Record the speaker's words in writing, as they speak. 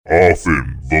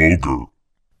often vulgar,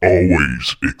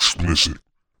 always explicit,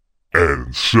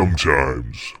 and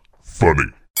sometimes funny.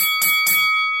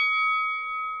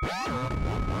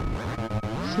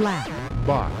 Slap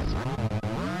Box.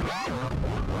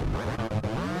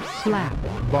 Slap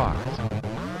Box.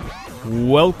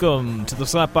 Welcome to the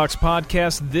Slapbox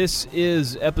Podcast. This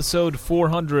is episode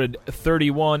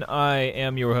 431. I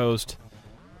am your host,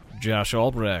 Josh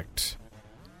Albrecht.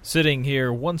 Sitting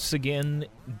here once again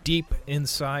deep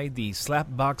inside the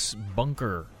Slapbox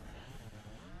bunker.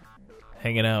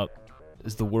 Hanging out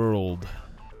as the world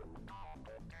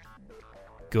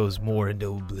goes more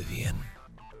into oblivion.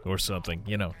 Or something,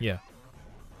 yeah.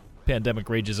 Pandemic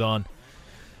rages on.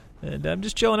 And I'm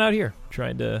just chilling out here,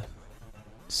 trying to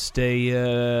stay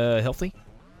healthy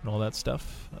and all that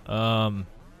stuff.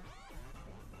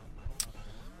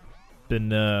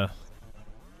 Been,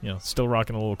 still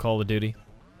rocking a little Call of Duty.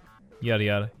 Yada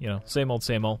yada, same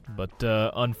old. But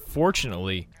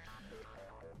unfortunately,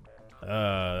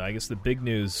 I guess the big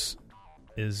news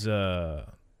is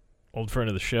old friend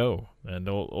of the show and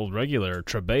old regular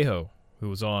Trebejo, who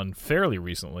was on fairly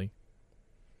recently.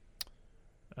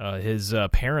 His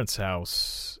parents'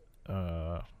 house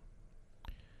over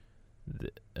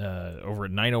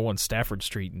at 901 Stafford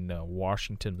Street in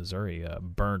Washington, Missouri,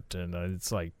 burnt, and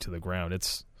it's like to the ground.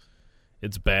 It's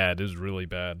bad. It's really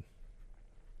bad.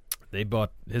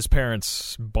 His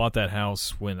parents bought that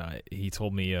house when he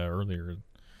told me earlier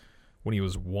when he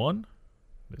was 1.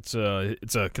 It's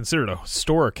considered a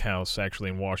historic house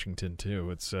actually in Washington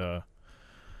too. It's let's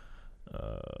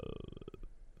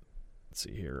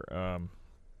see here.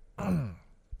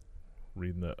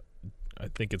 Reading I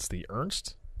think it's the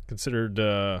Ernst. Considered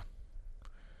the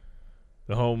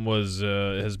home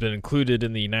has been included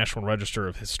in the National Register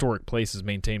of Historic Places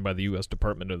maintained by the U.S.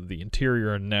 Department of the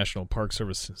Interior and National Park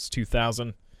Service since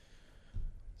 2000.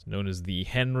 It's known as the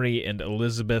Henry and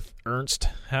Elizabeth Ernst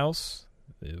House.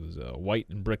 It was a white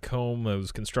and brick home. It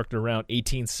was constructed around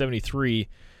 1873.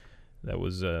 That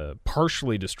was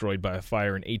partially destroyed by a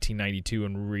fire in 1892,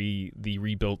 and the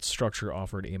rebuilt structure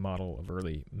offered a model of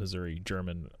early Missouri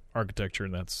German architecture,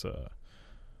 and that's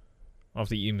off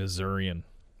the E-Missourian.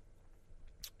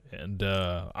 And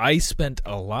I spent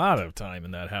a lot of time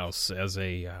in that house as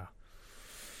an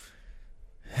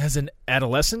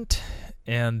adolescent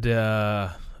and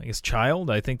I guess child.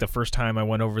 I think the first time I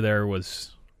went over there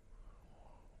was,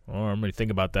 I'm going to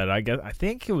think about that. I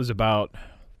think it was about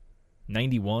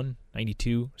 91,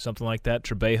 92, something like that.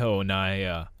 Trebejo and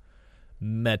I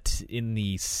met in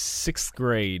the 6th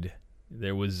grade.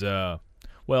 There was, I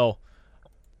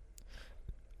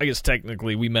guess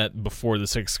technically we met before the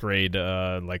 6th grade,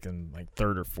 like in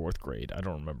 3rd or 4th grade. I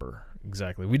don't remember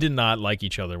exactly. We did not like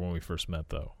each other when we first met,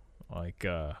 though. But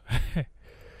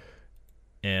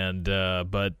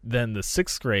then the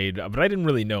 6th grade, but I didn't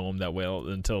really know him that well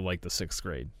until the 6th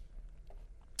grade.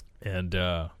 And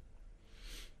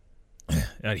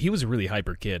he was a really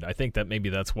hyper kid. I think that maybe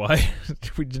that's why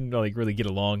we didn't really get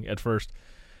along at first.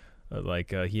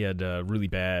 He had really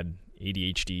bad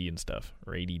ADHD and stuff,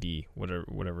 or ADD,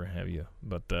 whatever have you.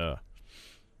 But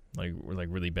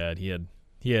really bad.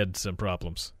 He had some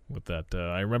problems with that.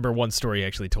 I remember one story he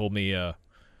actually told me. I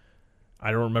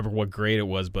don't remember what grade it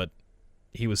was, but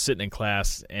he was sitting in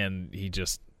class and he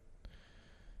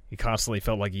constantly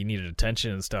felt like he needed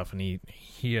attention and stuff, and he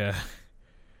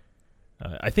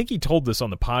I think he told this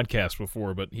on the podcast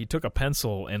before, but he took a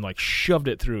pencil and shoved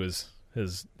it through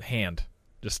his hand.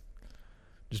 Just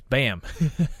bam.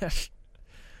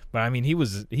 But I mean, he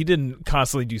didn't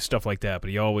constantly do stuff like that, but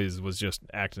he always was just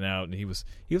acting out, and he was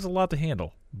a lot to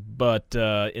handle. But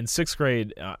in 6th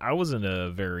grade, I wasn't a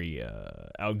very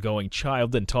outgoing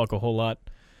child. Didn't talk a whole lot.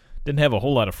 Didn't have a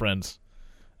whole lot of friends.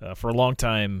 For a long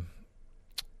time,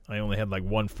 I only had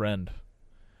one friend,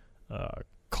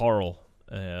 Carl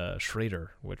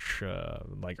Schrader, which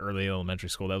early elementary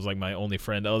school, that was my only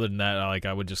friend. Other than that,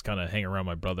 I would just kind of hang around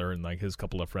my brother and his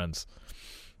couple of friends,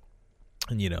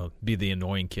 and be the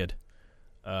annoying kid.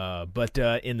 But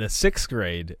in the 6th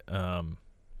grade,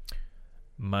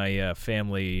 my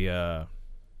family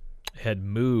had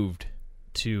moved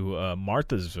to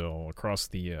Marthasville across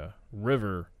the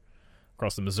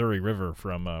Missouri River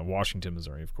from Washington,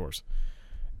 Missouri, of course.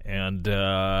 And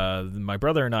my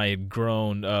brother and I had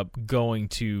grown up going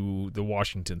to the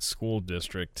Washington School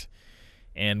District,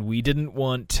 and we didn't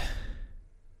want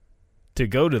to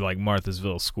go to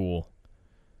Marthasville School,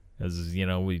 as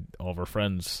we all of our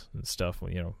friends and stuff.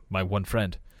 My one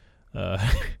friend,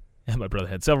 and my brother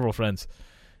had several friends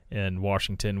in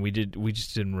Washington. We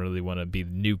just didn't really want to be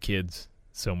the new kids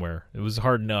somewhere. It was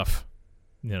hard enough,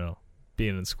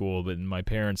 being in school, but my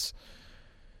parents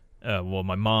well,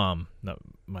 my mom,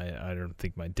 I don't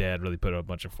think my dad really put up a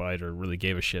bunch of fight or really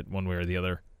gave a shit one way or the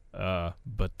other.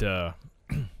 But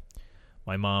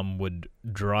my mom would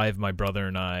drive my brother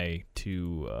and I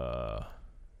to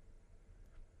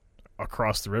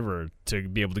across the river to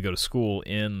be able to go to school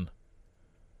in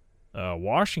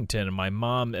Washington. And my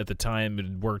mom at the time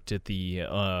had worked at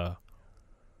the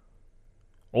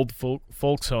old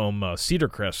folks home, Cedar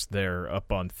Crest, there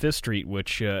up on 5th Street,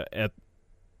 which in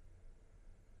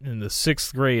the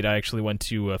 6th grade I actually went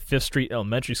to 5th Street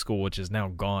Elementary School, which is now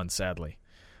gone, sadly.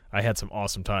 I had some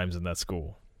awesome times in that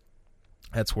school.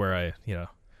 That's where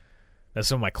that's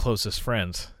some of my closest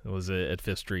friends. It was at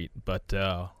 5th Street. But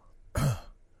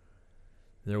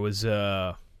there was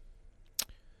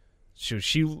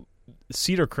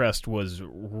Cedar Crest was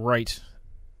right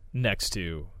next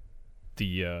to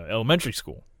the elementary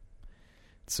school.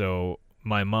 So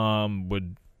my mom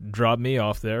would drop me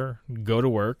off there, go to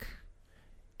work,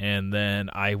 and then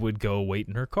I would go wait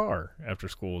in her car after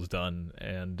school was done.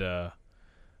 And I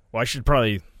should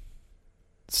probably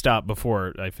stop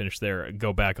before I finish there,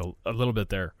 go back a little bit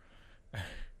there.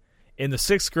 In the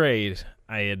 6th grade,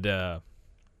 I had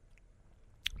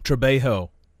Trebejo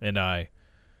and I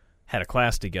had a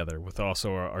class together with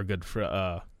also our good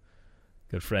friend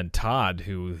Todd,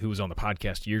 who was on the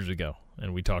podcast years ago,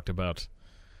 and we talked about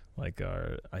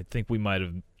I think we might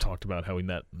have talked about how we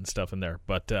met and stuff in there,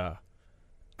 but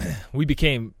we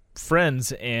became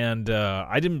friends, and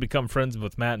I didn't become friends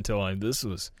with Matt until this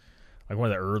was like one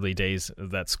of the early days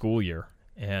of that school year,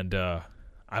 and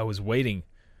I was waiting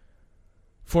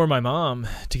for my mom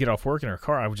to get off work in her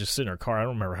car. I would just sit in her car. I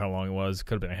don't remember how long it was. It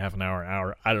could have been a half an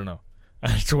hour. I don't know. I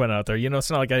just went out there. It's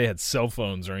not like I had cell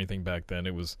phones or anything back then.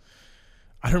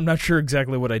 I'm not sure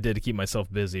exactly what I did to keep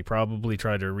myself busy. Probably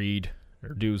tried to read or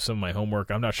do some of my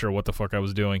homework. I'm not sure what the fuck I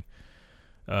was doing.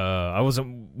 I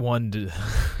wasn't one to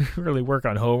really work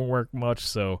on homework much,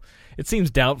 so it seems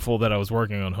doubtful that I was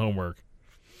working on homework.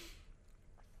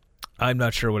 I'm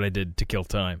not sure what I did to kill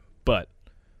time, but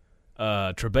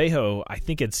Trebejo, I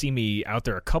think, had seen me out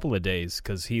there a couple of days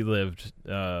because he lived,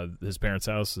 his parents'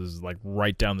 house is like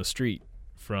right down the street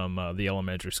from the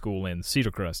elementary school in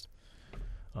Cedar Crest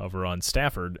over on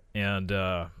Stafford. And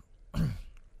the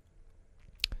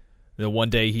one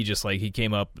day he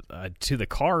came up to the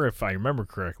car, if I remember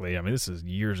correctly. I mean, this is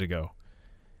years ago.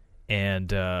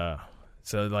 And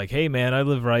so like, hey man, I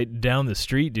live right down the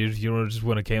street, dude. If you just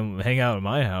want to hang out at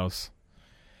my house.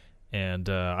 And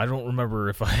I don't remember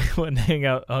if I went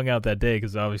and hung out that day,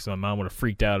 because obviously my mom would have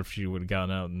freaked out if she would have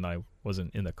gotten out and I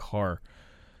wasn't in the car.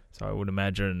 So I would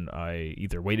imagine I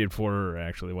either waited for her or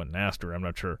actually went and asked her. I'm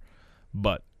not sure.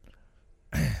 But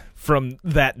from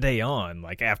that day on,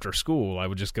 like after school, I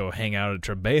would just go hang out at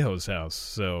Trebejo's house.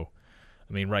 So,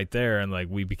 I mean, right there, and like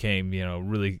we became,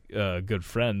 really good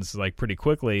friends like pretty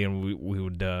quickly. And we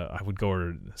would, I would go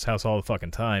over to his house all the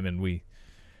fucking time, and we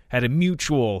had a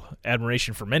mutual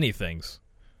admiration for many things.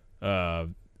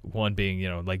 One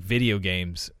being, like video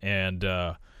games, and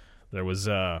there was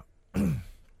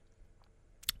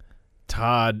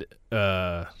Todd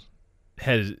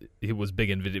he was big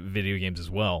in video games as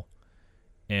well,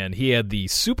 and he had the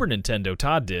Super Nintendo.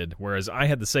 Todd did, whereas I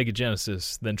had the Sega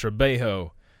Genesis. Then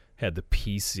Trebejo had the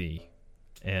PC,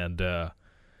 and the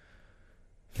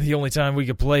only time we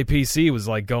could play PC was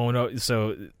like going out.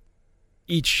 So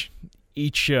each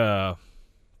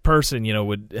person,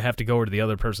 would have to go over to the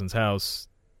other person's house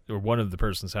or one of the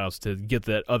person's house to get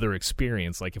that other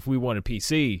experience. Like if we wanted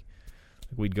PC,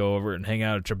 we'd go over and hang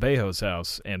out at Trebejo's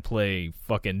house and play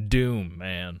fucking Doom,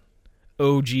 man.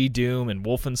 OG Doom and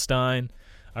Wolfenstein.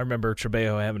 I remember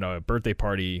Trebejo having a birthday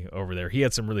party over there. He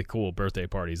had some really cool birthday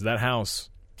parties. That house,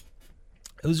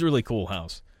 it was a really cool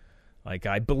house. Like,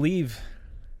 I believe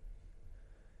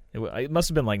it must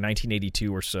have been like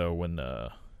 1982 or so when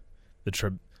the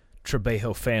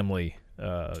Trebejo family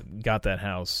got that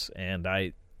house, and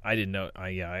I didn't know.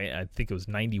 I think it was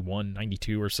 91,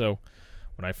 92 or so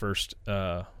when I first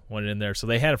went in there. So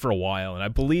they had it for a while, and I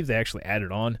believe they actually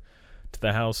added on to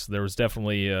the house. There was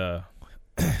definitely a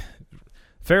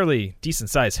fairly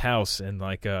decent-sized house, and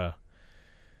like they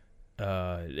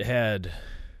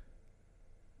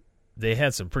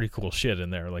had some pretty cool shit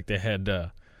in there. Like they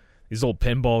had these old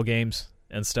pinball games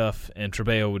and stuff, and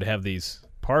Trebejo would have these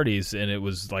parties, and it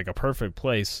was like a perfect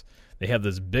place. They had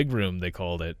this big room, they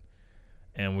called it,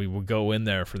 and we would go in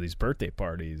there for these birthday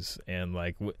parties, and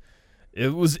like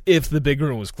it was if the big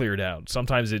room was cleared out.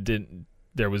 Sometimes it didn't.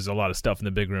 There was a lot of stuff in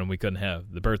the big room. We couldn't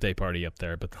have the birthday party up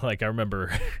there, but like I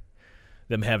remember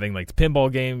them having like the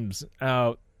pinball games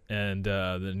out, and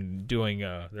then doing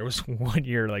there was one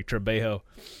year like Trebejo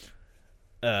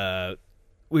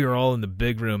we were all in the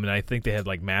big room, and I think they had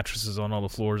like mattresses on all the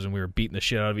floors, and we were beating the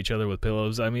shit out of each other with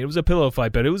pillows. I mean, it was a pillow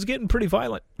fight, but it was getting pretty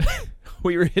violent.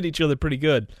 We were hitting each other pretty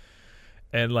good.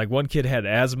 And like one kid had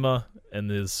asthma, and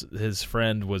his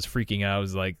friend was freaking out.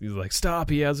 He was like, stop,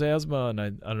 he has asthma. And I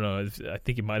don't know, I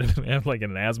think he might have had like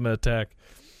an asthma attack.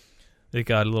 It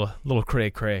got a little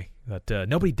cray, but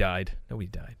nobody died. We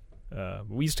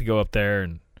used to go up there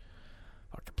and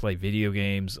play video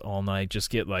games all night. Just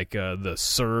get like the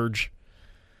Surge.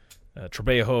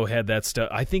 Trebejo had that stuff.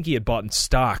 I think he had bought in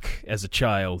stock as a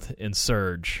child in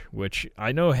Surge, which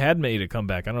I know had made a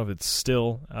comeback. I don't know if it's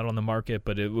still out on the market,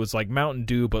 but it was like Mountain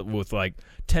Dew, but with like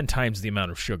 10 times the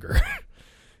amount of sugar.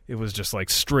 It was just like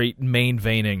straight main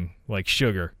veining like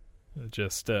sugar.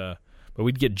 But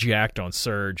we'd get jacked on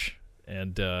Surge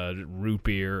and root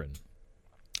beer and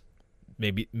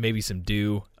maybe some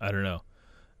Dew. I don't know.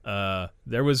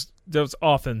 There was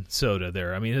often soda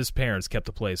there. I mean, his parents kept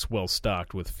the place well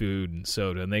stocked with food and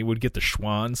soda, and they would get the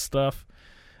Schwan stuff,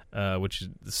 which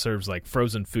serves like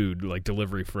frozen food, like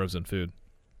delivery frozen food.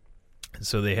 And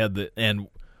so they had and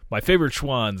my favorite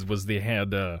Schwans was they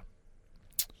had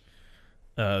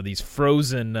these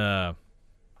frozen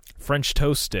French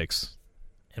toast sticks,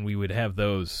 and we would have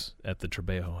those at the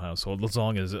Trebejo household, as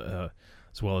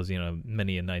well as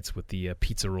many nights with the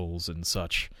pizza rolls and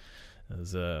such.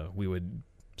 As we would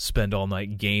spend all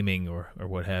night gaming or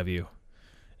what have you,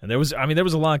 and there was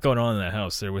a lot going on in that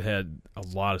house. We had a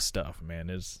lot of stuff, man.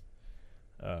 It's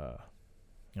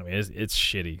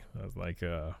shitty. Like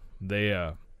they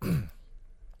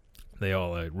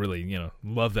all really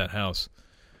love that house.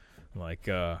 Like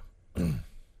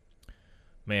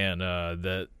man,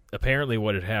 that apparently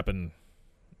what had happened.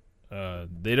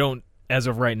 They don't, as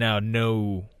of right now,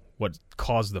 know what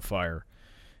caused the fire.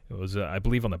 It was, I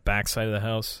believe, on the back side of the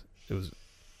house. It was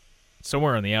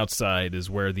somewhere on the outside is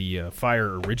where the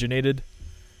fire originated,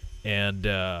 and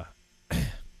there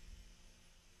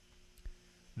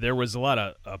was a lot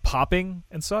of popping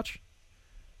and such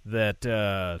that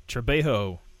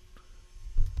Trebejo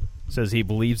says he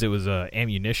believes it was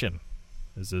ammunition,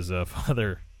 as his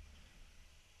father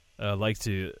liked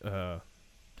to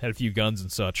had a few guns and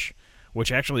such,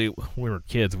 which actually, when we were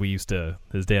kids, we used to,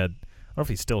 his dad, I don't know if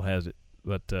he still has it,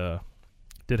 but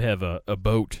did have a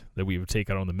boat that we would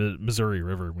take out on the Missouri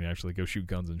River. We actually go shoot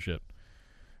guns and shit.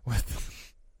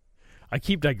 I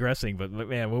keep digressing, but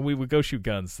man, when we would go shoot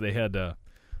guns, they had a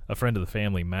friend of the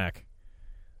family, Mac,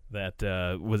 that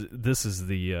was. This is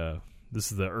the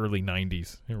early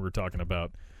 '90s we're talking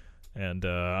about, and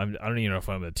I don't even know if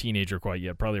I'm a teenager quite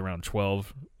yet. Probably around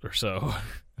 12 or so.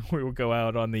 We would go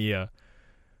out on the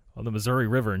Missouri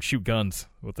River and shoot guns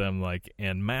with them,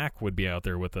 and Mac would be out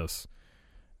there with us.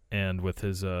 And with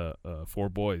his 4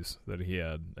 boys that he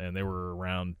had, and they were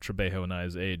around Trebejo and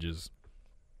I's ages.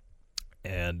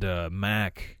 And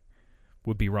Mac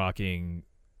would be rocking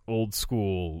old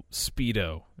school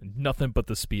Speedo, nothing but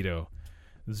the Speedo.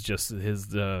 It was just his,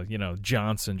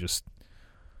 Johnson, just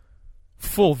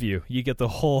full view. You get the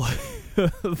whole,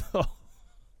 the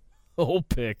whole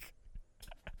pic.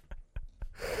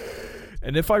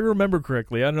 And if I remember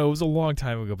correctly, I don't know, it was a long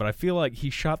time ago, but I feel like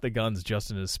he shot the guns just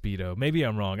in his Speedo. Maybe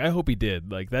I'm wrong. I hope he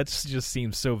did. Like, that just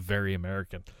seems so very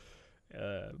American.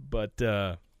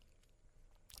 So,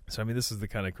 I mean, this is the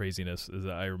kind of craziness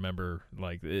that I remember,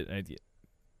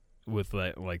 with,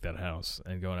 that house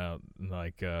and going out,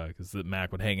 because the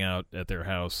Mac would hang out at their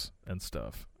house and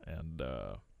stuff. And,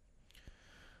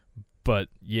 but,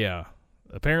 yeah,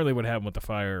 apparently what happened with the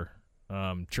fire,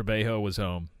 Trebejo was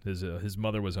home. His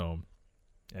mother was home.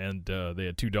 And they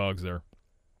had 2 dogs there.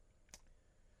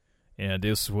 And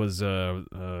this was,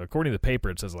 according to the paper,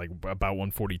 it says about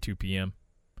 1:42 p.m.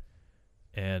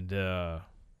 And the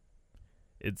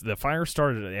fire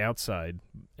started at the outside.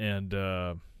 And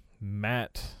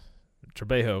Matt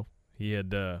Trebejo, he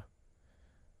had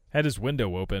his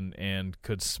window open and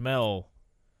could smell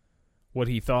what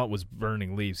he thought was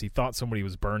burning leaves. He thought somebody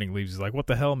was burning leaves. He's like, "What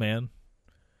the hell, man?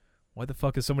 Why the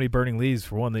fuck is somebody burning leaves?"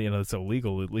 For one, it's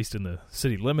illegal, at least in the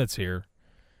city limits here.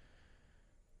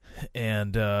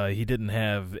 And he didn't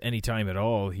have any time at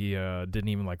all. He didn't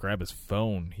even grab his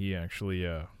phone. He actually,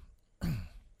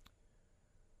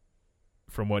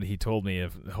 from what he told me,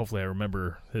 hopefully I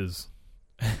remember his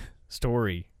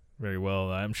story very well.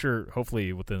 I'm sure,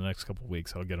 hopefully within the next couple of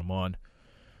weeks, I'll get him on.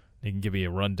 He can give me a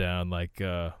rundown,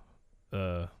 a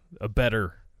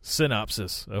better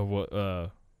synopsis of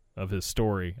what. Of his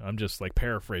story. I'm just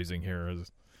paraphrasing here as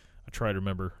I try to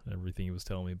remember everything he was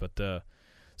telling me. But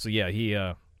so yeah, he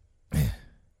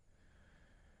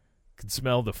could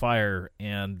smell the fire,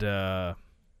 and I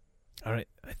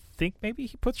think maybe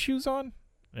he put shoes on.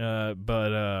 I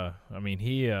mean,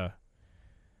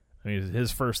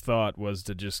 his first thought was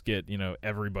to just get,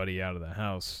 everybody out of the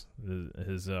house,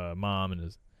 his mom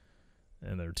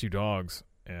and their 2 dogs,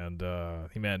 and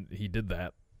he did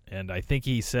that. And I think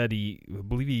he said I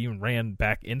believe he even ran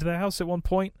back into the house at one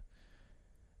point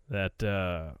that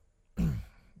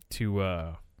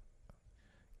to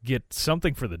get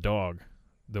something for the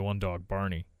one dog,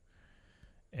 Barney.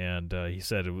 And he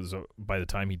said it was by the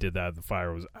time he did that, the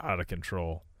fire was out of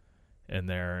control in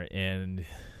there. And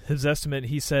his estimate,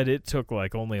 he said it took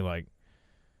only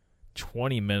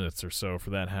 20 minutes or so for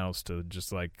that house to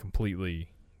just completely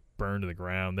burn to the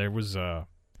ground. There was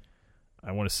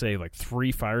I want to say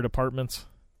 3 fire departments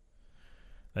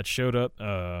that showed up.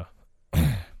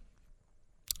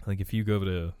 If you go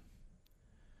to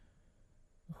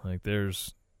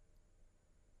there's,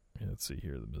 let's see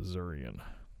here, the Missourian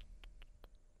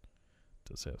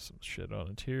does have some shit on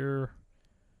it here.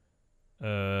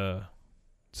 It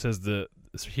says the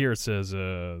fire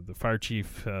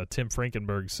chief Tim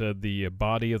Frankenberg said the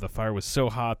body of the fire was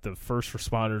so hot the first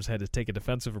responders had to take a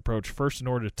defensive approach first in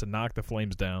order to knock the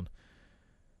flames down.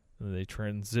 They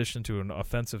transitioned to an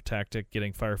offensive tactic,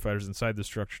 getting firefighters inside the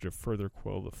structure to further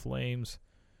quell the flames.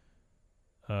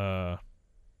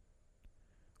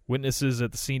 Witnesses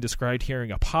at the scene described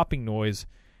hearing a popping noise,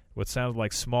 what sounded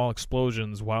like small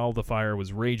explosions while the fire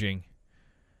was raging.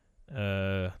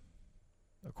 According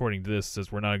to this, it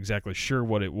says we're not exactly sure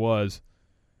what it was.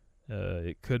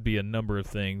 It could be a number of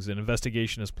things. An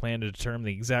investigation is planned to determine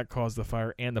the exact cause of the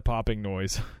fire and the popping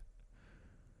noise.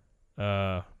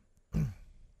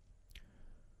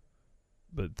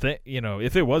 But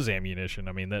if it was ammunition,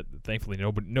 I mean, that thankfully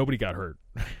nobody got hurt.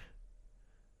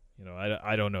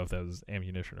 I don't know if that was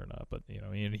ammunition or not, but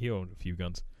he owned a few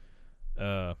guns.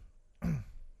 I'm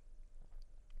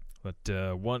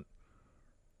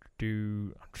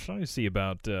trying to see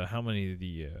about how many of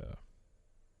the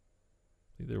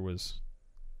there was.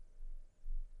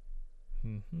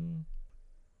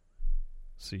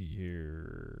 See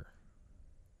here.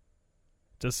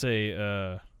 It does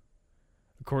say.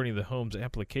 According to the home's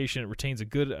application, it retains a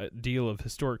good deal of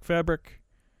historic fabric.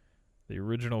 The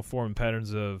original form and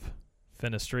patterns of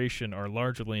fenestration are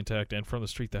largely intact, and from the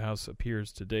street the house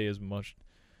appears today as much.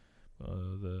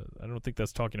 I don't think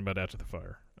that's talking about after the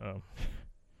fire.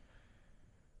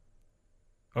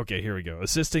 Okay, here we go.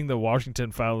 Assisting the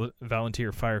Washington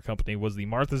Volunteer Fire Company was the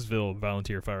Marthasville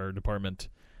Volunteer Fire Department,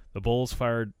 the Bulls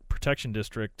Fire Protection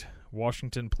District,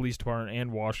 Washington Police Department,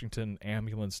 and Washington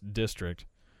Ambulance District.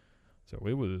 So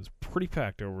it was pretty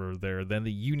packed over there. Then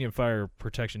the Union Fire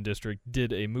Protection District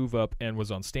did a move up and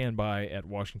was on standby at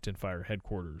Washington Fire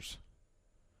Headquarters.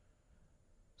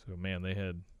 So, man, they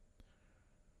had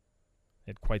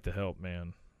quite the help,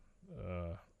 man.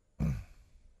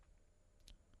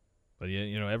 But,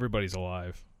 yeah, everybody's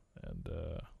alive. And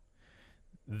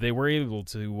they were able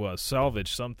to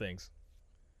salvage some things.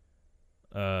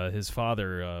 His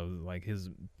father, his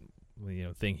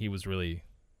thing he was really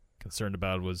concerned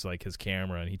about was his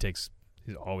camera, and he's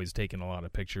always taking a lot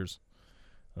of pictures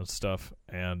of stuff,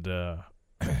 and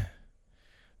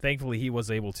thankfully he was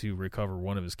able to recover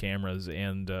one of his cameras,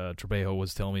 and Trebejo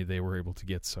was telling me they were able to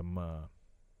get some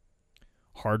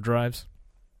hard drives,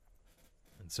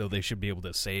 and so they should be able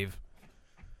to save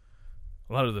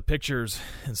a lot of the pictures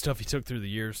and stuff he took through the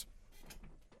years.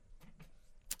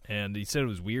 And he said it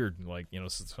was weird,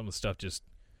 some of the stuff just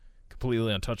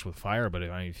completely untouched with fire. But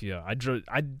I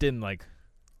didn't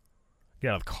get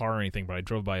out of the car or anything, but I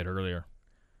drove by it earlier,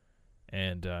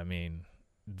 and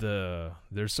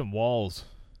there's some walls,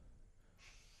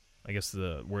 I guess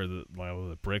where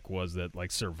the brick was that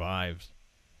survived,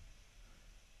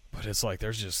 but it's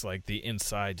there's just the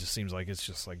inside just seems like it's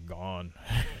just gone.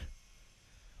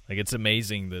 It's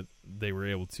amazing that they were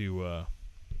able to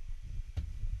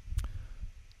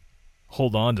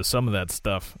hold on to some of that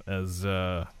stuff, as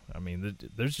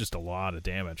there's just a lot of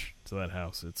damage to that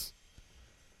house. It's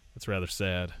rather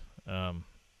sad.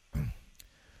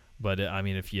 But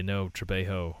if you know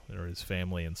Trebejo or his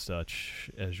family and such,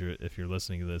 if you're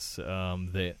listening to this,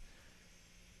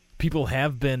 people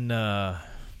have been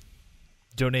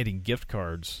donating gift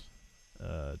cards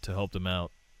to help them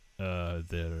out at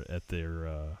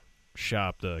their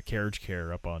shop, the Carriage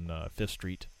Care up on 5th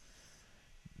Street.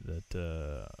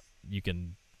 That you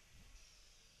can.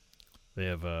 They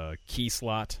have a key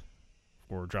slot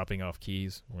for dropping off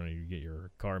keys when you get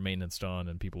your car maintenance done,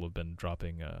 and people have been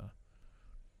dropping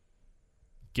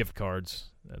gift cards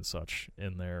and such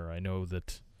in there. I know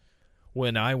that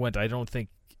when I went, I don't think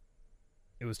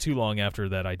it was too long after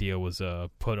that idea was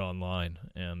put online,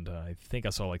 and I think I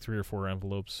saw 3 or 4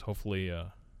 envelopes. Hopefully,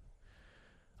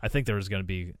 I think there was going to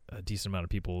be a decent amount of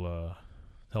people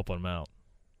helping him out.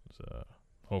 So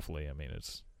hopefully, I mean,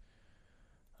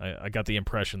 I got the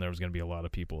impression there was going to be a lot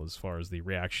of people as far as the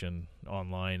reaction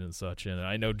online and such. And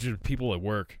I know just people at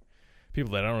work,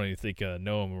 people that I don't even think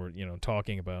know him, were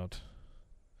talking about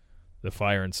the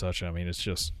fire and such. I mean,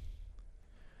 it's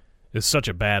such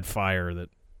a bad fire that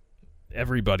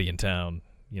everybody in town,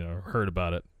 heard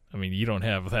about it. I mean, you don't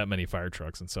have that many fire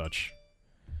trucks and such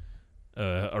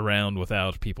around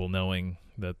without people knowing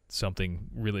that something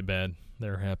really bad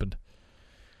there happened.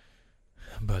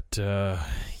 But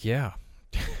yeah,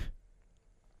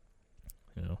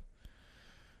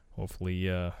 hopefully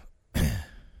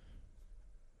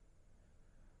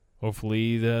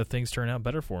the things turn out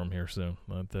better for him here soon.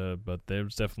 But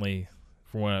there's definitely,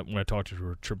 from when I talked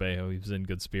to Trebejo, he was in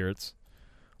good spirits,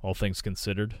 all things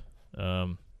considered.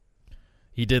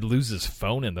 He did lose his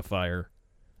phone in the fire,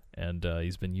 and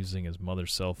he's been using his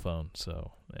mother's cell phone.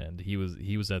 So, and he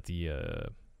was at the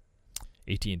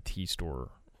AT&T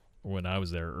store when I was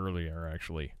there earlier,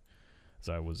 actually, as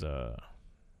I was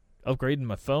upgrading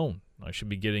my phone. I should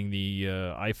be getting the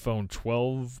iPhone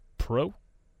 12 Pro,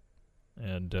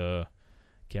 and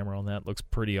camera on that looks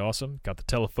pretty awesome. Got the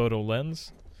telephoto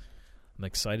lens. I'm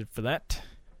excited for that,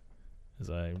 as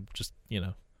I'm just,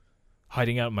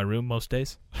 hiding out in my room most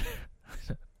days.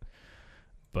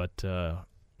 But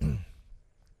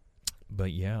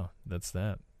yeah, that's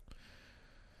that.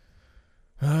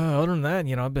 Other than that,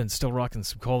 I've been still rocking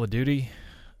some Call of Duty.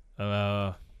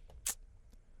 I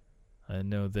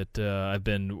know that I've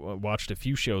been watched a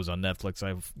few shows on Netflix.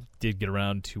 I did get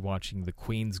around to watching The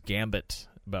Queen's Gambit,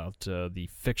 about the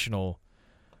fictional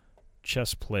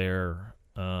chess player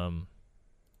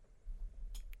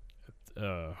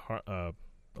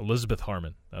Elizabeth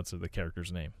Harmon. That's the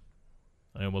character's name.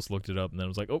 I almost looked it up, and then I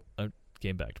was like, oh, it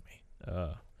came back to me.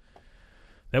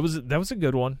 That was a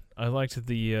good one. I liked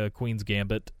the Queen's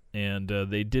Gambit, and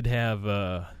they did have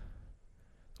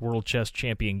world chess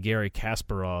champion Garry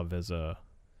Kasparov as a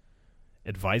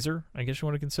advisor, I guess you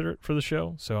want to consider it, for the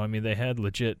show. So, I mean, they had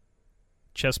legit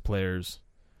chess players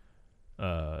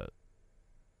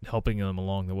helping them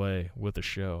along the way with the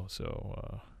show.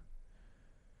 So,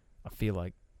 I feel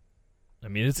like, I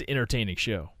mean, it's an entertaining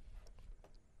show.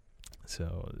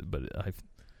 So, but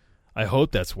I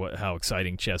hope that's how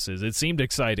exciting chess is. It seemed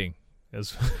exciting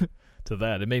as to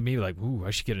that. It made me like, ooh,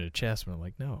 I should get into chess. But I'm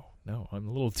like, no, I'm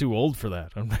a little too old for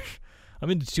that. I'm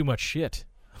into too much shit.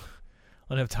 I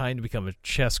don't have time to become a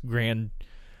chess grandmaster.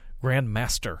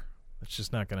 That's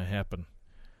just not going to happen.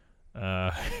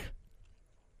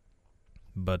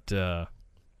 But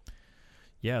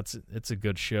yeah, it's a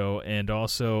good show. And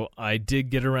also, I did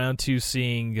get around to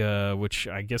seeing, which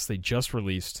I guess they just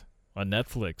released on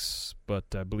Netflix, but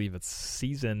I believe it's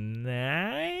season 9.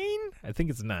 I think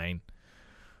it's 9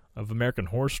 of American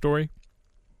Horror Story.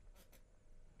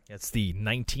 It's the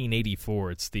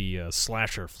 1984. It's the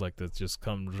slasher flick that just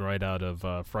comes right out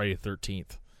of Friday the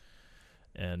 13th.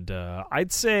 And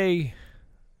I'd say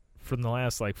from the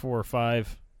last 4 or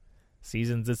 5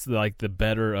 seasons, it's the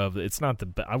better of. It's not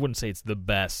I wouldn't say it's the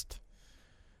best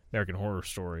American Horror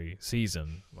Story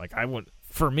season.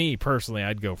 For me personally,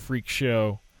 I'd go Freak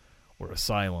Show or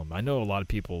Asylum. I know a lot of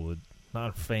people would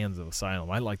not fans of Asylum.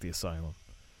 I like the Asylum.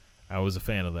 I was a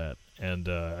fan of that, and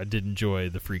I did enjoy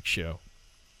the Freak Show.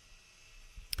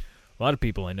 A lot of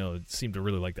people I know seem to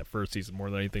really like that first season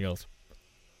more than anything else.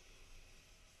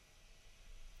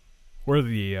 Or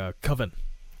the Coven.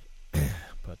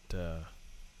 But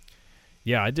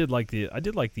yeah, I did like the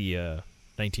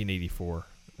 1984,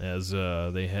 as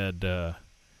they had. I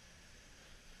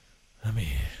mean,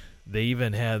 they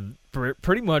even had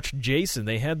pretty much Jason.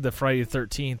 They had the Friday the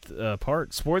 13th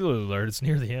part. Spoiler alert, it's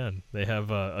near the end. They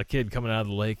have a kid coming out of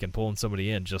the lake and pulling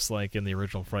somebody in, just like in the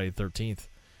original Friday the 13th.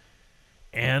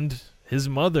 And his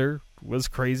mother was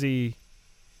crazy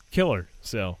killer.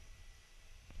 So,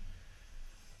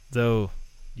 though,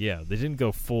 yeah, they didn't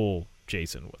go full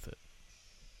Jason with it.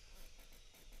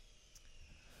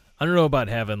 I don't know about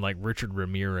having Richard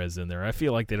Ramirez in there. I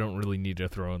feel like they don't really need to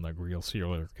throw in real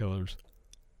serial killers.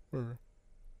 At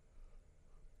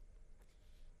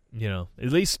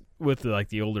least with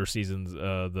the older seasons,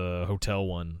 the hotel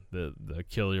one, the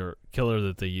killer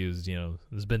that they used,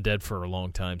 has been dead for a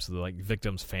long time, so the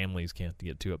victims' families can't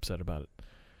get too upset about it.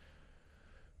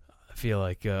 I feel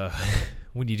like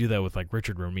when you do that with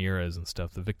Richard Ramirez and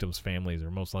stuff, the victims' families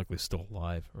are most likely still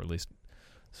alive, or at least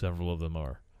several of them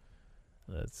are.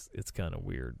 It's kind of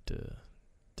weird to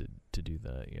do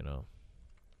that,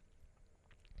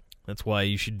 That's why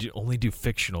you should only do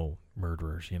fictional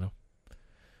murderers,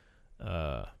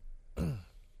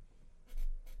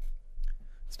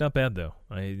 It's not bad though.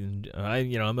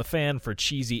 I'm a fan for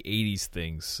cheesy '80s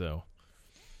things, so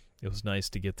it was nice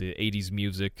to get the '80s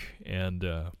music and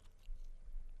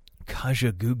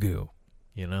Kaja Gugu,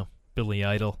 Billy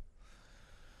Idol.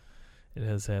 It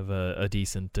has have a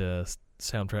decent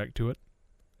soundtrack to it.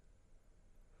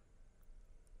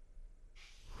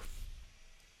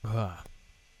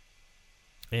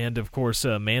 And of course,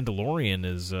 Mandalorian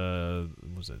is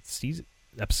was it season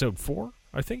episode 4?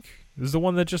 I think this is the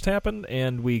one that just happened,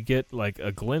 and we get like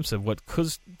a glimpse of what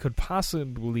could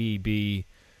possibly be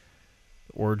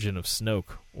the origin of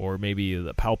Snoke, or maybe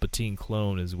the Palpatine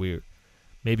clone. As we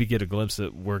maybe get a glimpse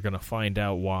that we're gonna find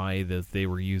out why that they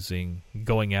were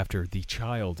going after the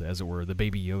child, as it were, the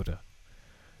baby Yoda,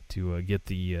 to get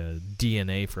the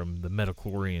DNA from the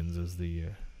Metachlorians,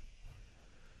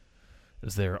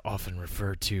 as they're often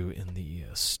referred to in the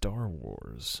Star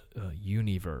Wars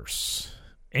universe.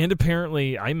 And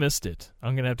apparently, I missed it.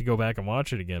 I'm going to have to go back and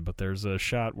watch it again, but there's a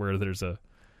shot where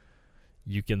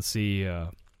you can see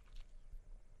a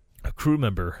crew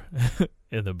member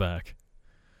in the back.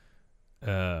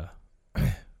 And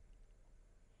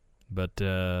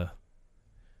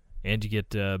you get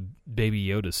Baby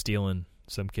Yoda stealing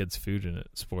some kid's food in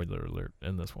it. Spoiler alert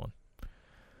in this one.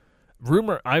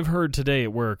 Rumor I've heard today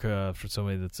at work for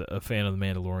somebody that's a fan of The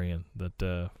Mandalorian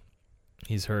that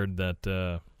he's heard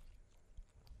that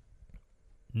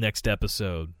next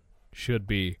episode should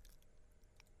be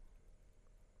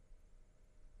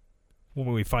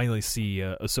when we finally see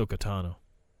Ahsoka Tano,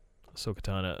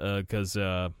 because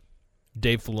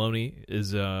Dave Filoni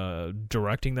is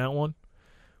directing that one,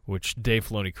 which Dave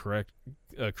Filoni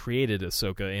created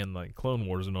Ahsoka and like Clone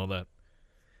Wars and all that.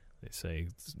 They say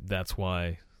that's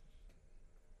why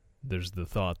there's the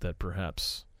thought that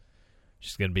perhaps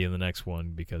she's going to be in the next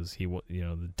one, because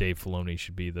the Dave Filoni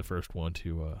should be the first one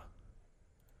to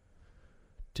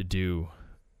do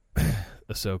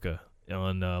Ahsoka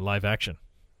on live action.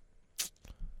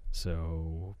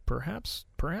 So perhaps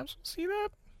we'll see that.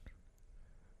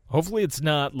 Hopefully it's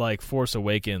not like Force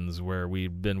Awakens, where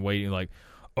we've been waiting like,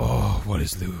 oh, what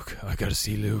is Luke? I gotta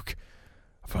see Luke.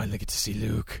 I finally get to see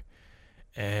Luke.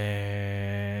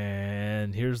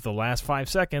 And here's the last 5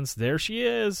 seconds. There she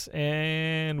is,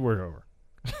 and we're over.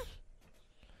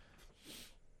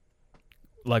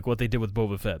 Like what they did with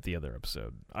Boba Fett the other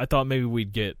episode. I thought maybe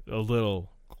we'd get a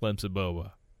little glimpse of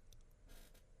Boba.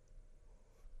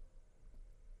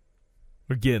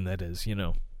 Again, that is,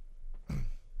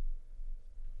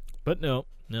 But no.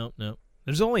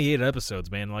 There's only 8 episodes,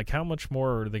 man. Like, how much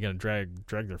more are they going to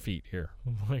drag their feet here?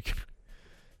 Like,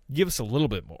 give us a little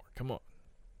bit more. Come on.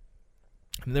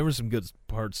 And there were some good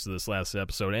parts to this last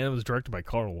episode, and it was directed by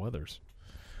Carl Weathers.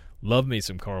 Love me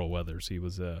some Carl Weathers. He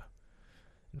was a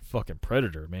fucking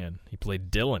Predator, man. He played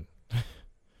Dylan.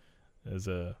 As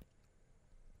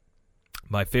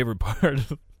my favorite part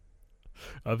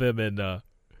of him in the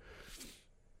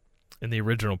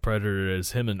original Predator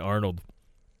is him and Arnold,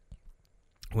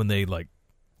 when they like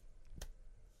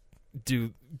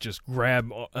just grab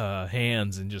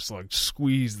hands and just like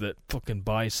squeeze that fucking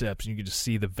biceps, and you can just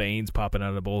see the veins popping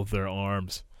out of both their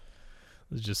arms.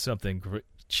 It's just something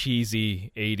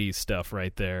cheesy 80s stuff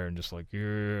right there, and just like,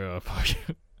 yeah,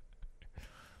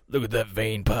 look at that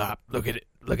vein pop, look at it.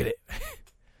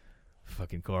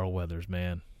 Fucking Carl Weathers,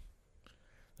 man.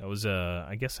 That was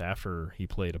I guess after he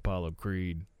played Apollo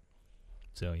Creed,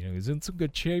 so he's in some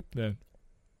good shape then.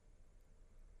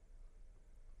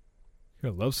 I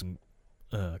love some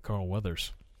Carl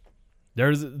Weathers.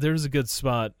 There's a good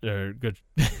spot, or good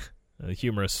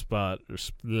humorous spot, or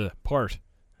part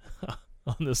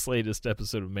on this latest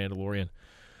episode of Mandalorian.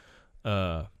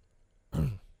 That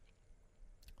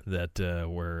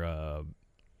where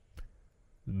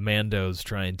Mando's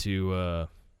trying to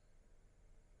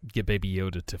get Baby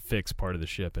Yoda to fix part of the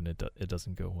ship, and it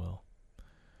doesn't go well.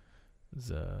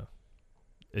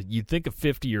 You'd think a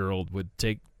 50-year-old would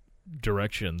take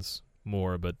directions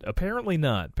more, but apparently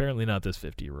not. Apparently not this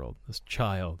 50-year-old. This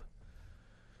child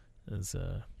is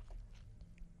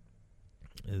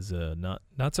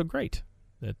not so great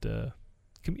at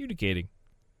communicating.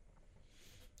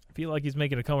 I feel like he's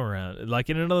making a come around.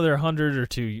 Like in another 100 or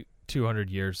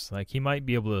 200 years, like he might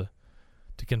be able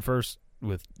to converse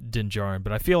with Din Djarin,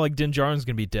 but I feel like Din Djarin's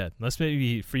gonna be dead unless maybe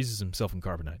he freezes himself in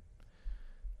carbonite.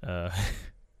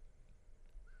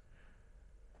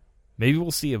 Maybe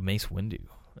we'll see a Mace Windu.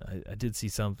 I did see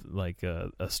some like a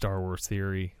Star Wars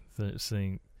theory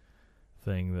thing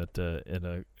that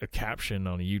in a caption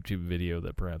on a YouTube video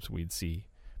that perhaps we'd see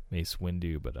Mace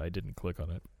Windu, but I didn't click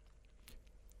on it.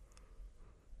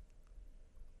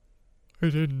 I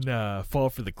didn't fall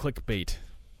for the clickbait,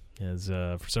 as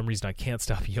for some reason I can't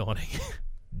stop yawning.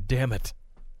 Damn it.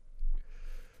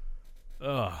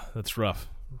 Oh, that's rough.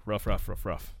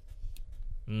 Rough.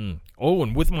 Oh,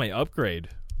 and with my upgrade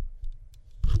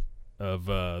of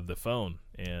the phone,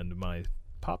 and my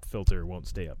pop filter won't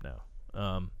stay up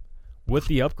now. With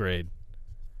the upgrade,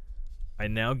 I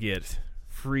now get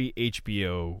free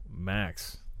HBO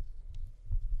Max.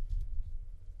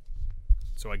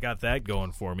 So I got that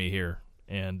going for me here,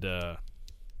 and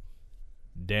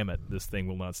damn it, this thing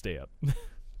will not stay up.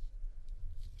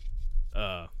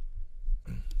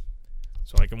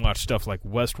 So I can watch stuff like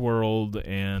Westworld,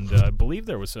 and I believe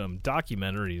there was some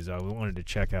documentaries I wanted to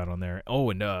check out on there. Oh,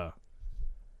 and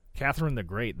Catherine the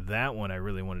Great, that one I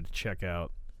really wanted to check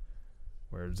out,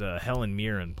 where it's Helen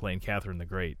Mirren playing Catherine the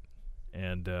Great.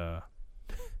 And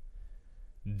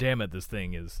damn it, this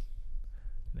thing is...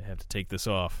 I have to take this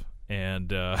off and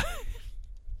try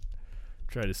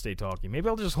to stay talking. Maybe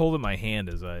I'll just hold it in my hand,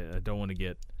 as I don't want to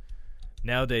get...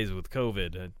 Nowadays with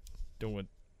COVID, I don't want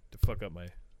to fuck up my...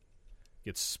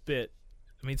 Get spit.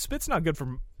 I mean, spit's not good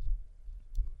for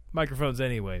microphones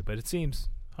anyway, but it seems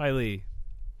highly,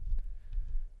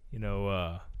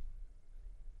 yeah.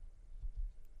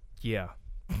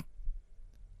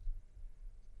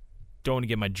 Don't want to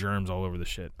get my germs all over the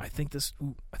shit. I think this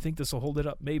will hold it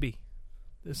up. Maybe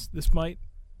this might.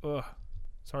 Ugh.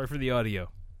 Sorry for the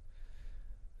audio.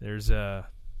 There's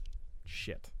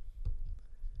shit.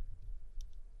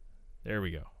 There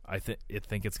we go. I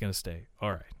think it's gonna stay.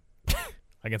 All right.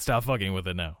 I can stop fucking with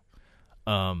it now.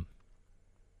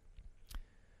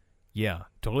 Yeah,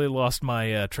 totally lost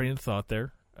my train of thought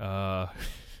there.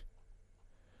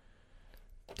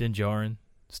 Din Djarin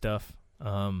stuff.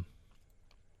 I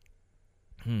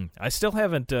still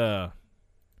haven't... I'm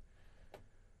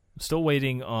still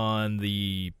waiting on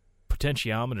the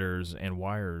potentiometers and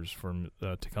wires from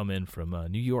to come in from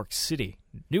New York City.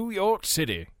 New York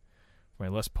City! For my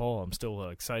Les Paul, I'm still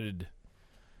excited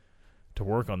to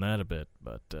work on that a bit,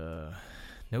 but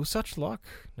no such luck.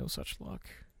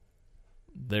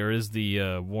 There is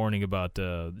the warning about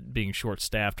being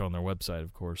short-staffed on their website,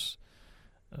 of course,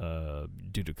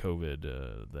 due to COVID.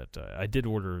 That I did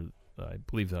order. I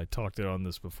believe I talked on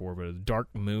this before, but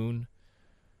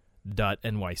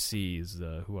darkmoon.nyc is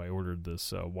who I ordered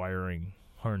this wiring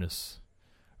harness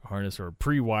or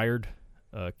pre-wired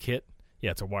kit.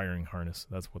 Yeah, it's a wiring harness.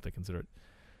 That's what they consider it,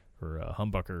 for a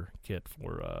humbucker kit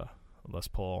for Les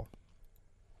Paul.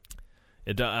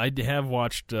 I have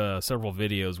watched several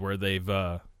videos where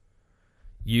they've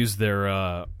used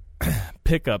their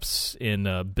pickups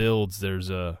in builds.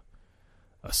 There's a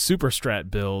Super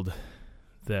Strat build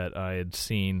that I had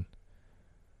seen.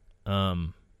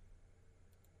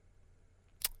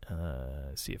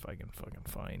 See if I can fucking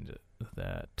find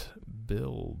that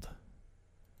build.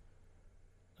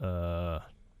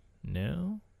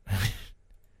 No.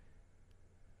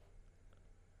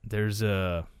 There's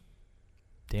a...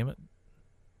 Damn it.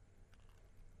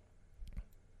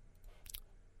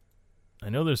 I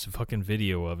know there's a fucking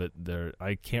video of it there.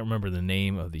 I can't remember the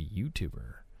name of the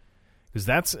YouTuber. Because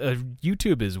that's...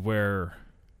 YouTube is where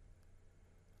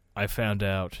I found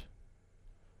out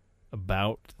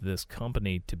about this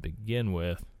company to begin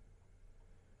with.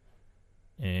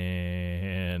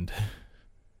 And...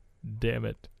 Damn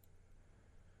it.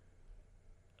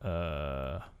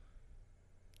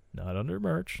 Not under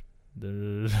merch.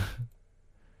 There's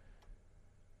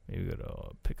maybe go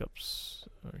to pickups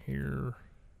here.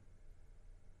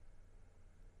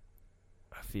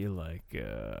 I feel like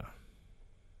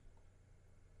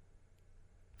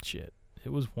shit.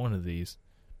 It was one of these.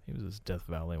 Maybe it was this Death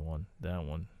Valley one. That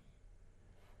one.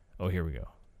 Oh, here we go.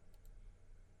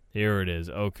 Here it is.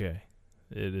 Okay.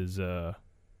 It is what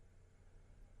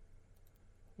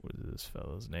is this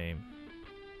fellow's name?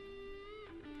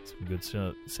 Some good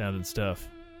sounding stuff.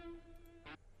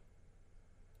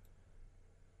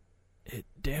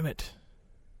 Damn it.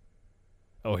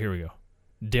 Oh, here we go.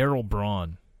 Daryl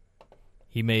Braun.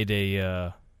 He made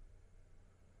a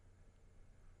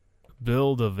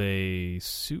build of a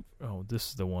soup. Oh, this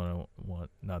is the one I want.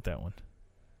 Not that one.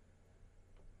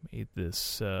 Made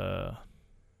this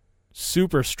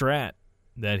Super Strat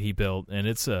that he built, and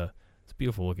it's a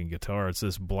beautiful looking guitar. It's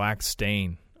this black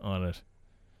stain on it.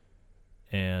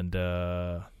 And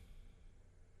the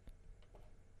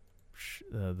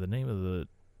name of the...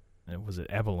 Was it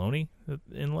abalone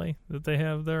inlay that they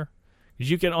have there? Because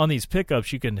you can, on these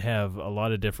pickups, you can have a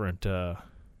lot of different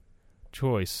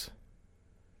choice.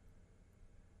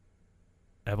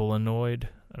 Abalanoid?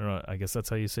 I don't know. I guess that's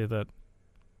how you say that.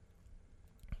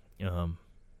 There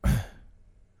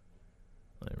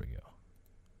we go.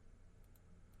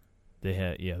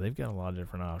 They've got a lot of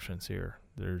different options here.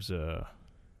 There's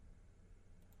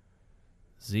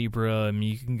Zebra. I mean,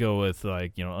 you can go with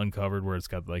like, you know, uncovered where it's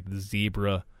got like the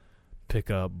zebra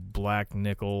pickup, black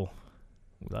nickel.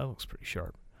 Ooh, that looks pretty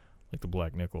sharp. Like the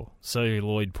black nickel.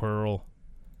 Celluloid pearl.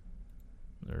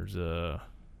 There's a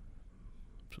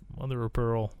mother of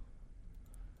pearl.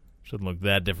 Shouldn't look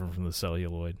that different from the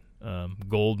celluloid.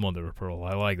 Gold mother of pearl.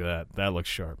 I like that. That looks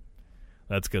sharp.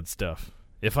 That's good stuff.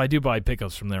 If I do buy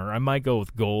pickups from there, I might go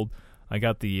with gold. I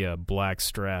got the black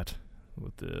Strat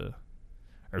with the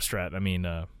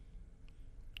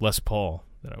Les Paul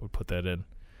that I would put that in,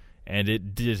 and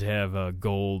it did have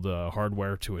gold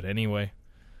hardware to it anyway,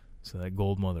 so that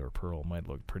gold mother of pearl might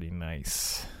look pretty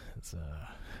nice.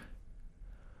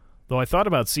 Though I thought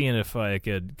about seeing if I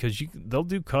could, because they'll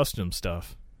do custom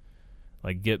stuff,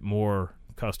 like get more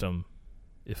custom.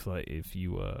 If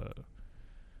you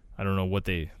I don't know what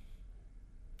they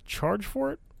charge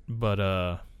for it,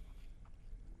 but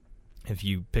if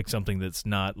you pick something that's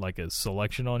not like a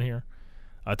selection on here,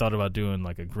 I thought about doing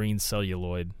like a green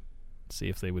celluloid, see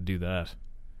if they would do that.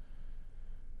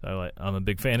 I'm a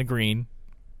big fan of green.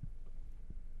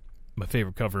 My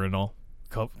favorite cover and all.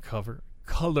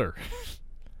 Color.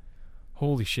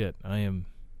 Holy shit, I'm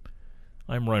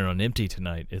running on empty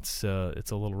tonight. It's a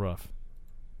little rough.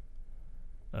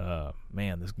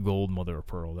 Man, this gold mother of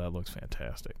pearl, that looks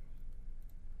fantastic.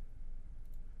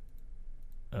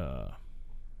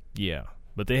 Yeah,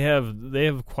 but they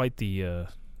have quite the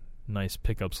nice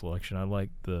pickup selection. I like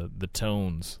the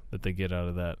tones that they get out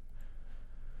of that.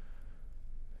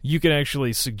 You can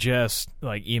actually suggest,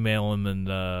 like, email them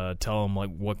and tell them like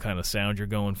what kind of sound you're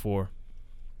going for.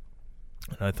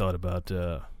 And I thought about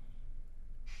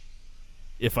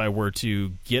if I were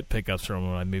to get pickups from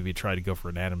them, I'd maybe try to go for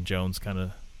an Adam Jones kind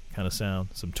of sound,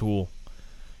 some Tool.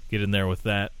 Get in there with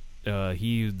that. He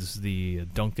uses the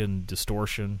Duncan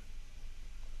Distortion.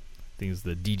 I think it's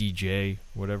the DDJ,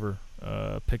 whatever,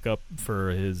 pickup for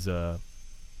his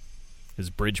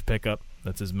bridge pickup.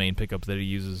 That's his main pickup that he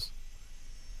uses.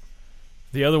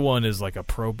 The other one is like a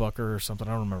Pro Bucker or something.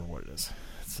 I don't remember what it is.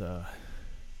 It's I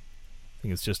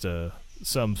think it's just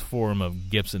some form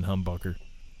of Gibson humbucker.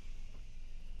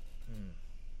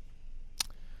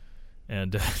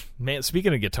 And man,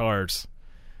 speaking of guitars,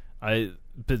 I've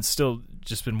been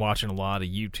watching a lot of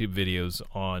YouTube videos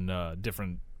on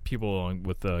different people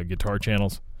with guitar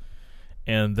channels,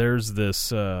 and there's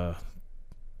this. Let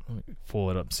me pull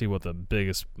it up, see what the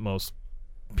most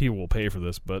people will pay for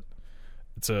this, but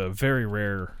it's a very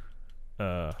rare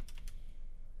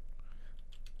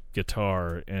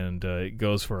guitar, and it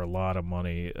goes for a lot of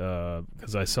money.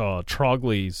 Because I saw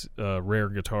Trogley's rare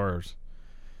guitars.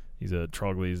 He's a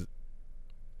Trogley's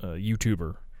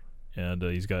YouTuber, and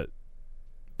he's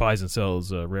buys and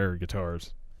sells rare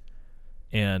guitars.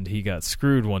 And he got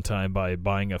screwed one time by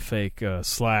buying a fake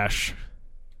Slash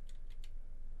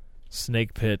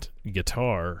Snake Pit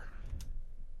guitar.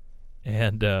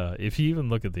 And if you even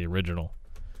look at the original,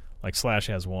 like Slash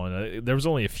has one. There was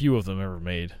only a few of them ever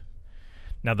made.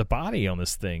 Now the body on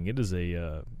this thing, it is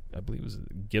I believe it was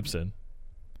a Gibson.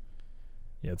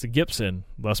 Yeah, it's a Gibson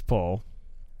Les Paul.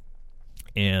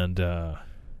 And damn,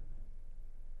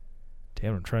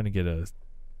 I'm trying to get a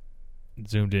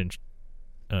zoomed in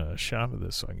shot of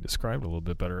this so I can describe it a little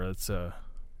bit better. It's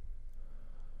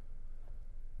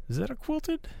is that a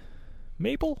quilted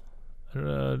maple? I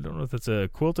don't know if that's a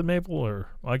quilted maple or,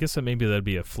 well, I guess maybe that'd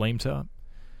be a flame top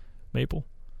maple.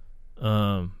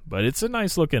 But it's a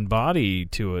nice looking body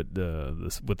to it,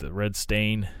 with the red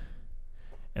stain.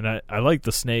 And I like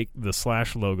the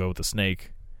Slash logo with the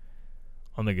snake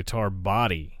on the guitar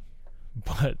body.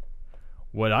 But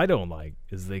what I don't like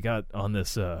is they got on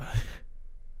this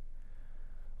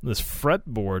this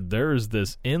fretboard, there's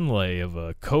this inlay of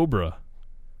a cobra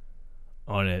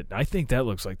on it. I think that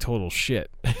looks like total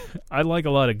shit. I like a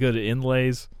lot of good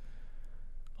inlays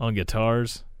on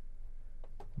guitars,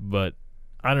 but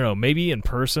I don't know, maybe in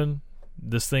person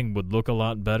this thing would look a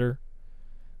lot better.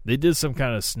 They did some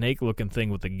kind of snake looking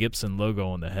thing with the Gibson logo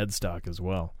on the headstock as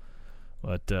well,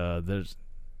 but there's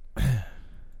I'm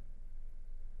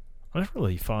not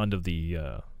really fond of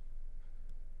the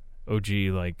OG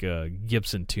like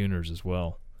Gibson tuners as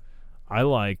well. I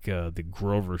like the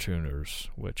Grover tuners,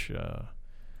 which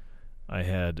I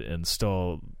had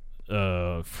installed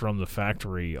from the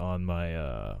factory on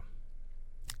my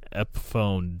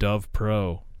Epiphone Dove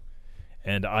Pro,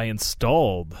 and I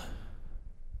installed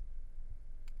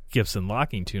Gibson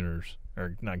locking tuners,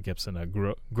 or not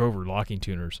Gibson, Grover locking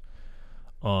tuners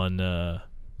on my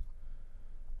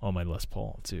Les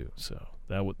Paul too. So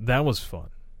that was fun.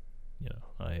 You know,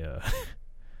 I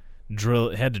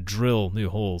had to drill new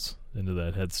holes into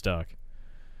that headstock.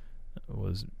 It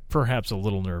was perhaps a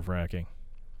little nerve-wracking.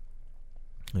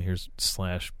 Here's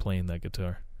Slash playing that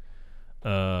guitar.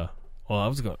 Well, I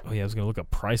was gonna look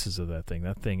up prices of that thing.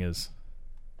 That thing is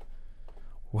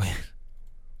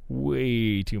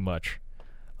way too much.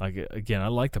 Like, again, I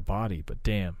like the body, but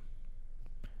damn.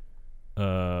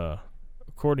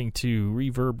 According to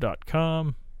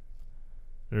Reverb.com,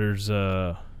 there's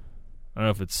I don't know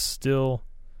if it's still.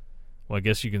 Well, I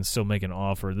guess you can still make an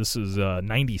offer. This is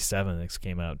 97. This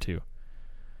came out too.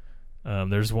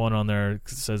 There's one on there that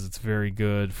says it's very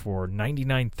good for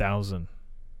 $99,500.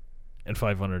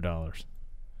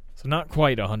 So not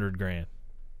quite $100,000.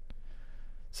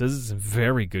 Says it's in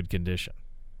very good condition.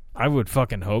 I would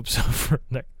fucking hope so for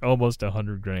almost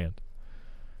 $100,000.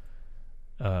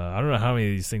 I don't know how many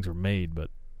of these things were made, but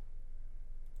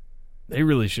they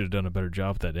really should have done a better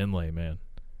job with that inlay, man.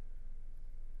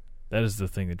 That is the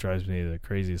thing that drives me the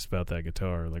craziest about that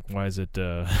guitar. Like, why is it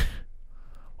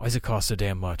cost so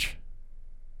damn much?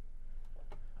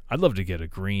 I'd love to get a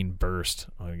green burst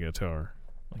on a guitar.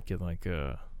 I've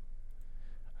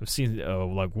seen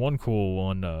like one cool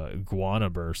one, iguana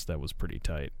burst that was pretty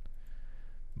tight.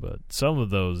 But some of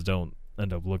those don't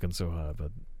end up looking so hot.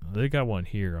 But they got one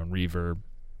here on Reverb.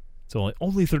 It's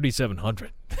only $3,700.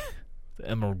 The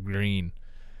emerald green.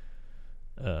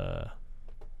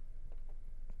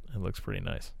 It looks pretty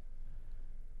nice.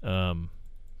 Look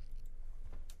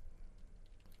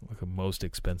at most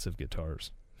expensive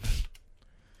guitars.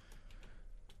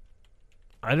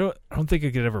 I don't think I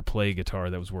could ever play a guitar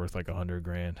that was worth like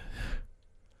 $100,000.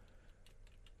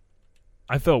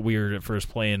 I felt weird at first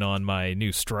playing on my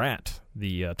new Strat,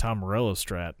 the Tom Morello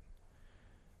Strat.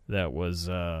 That was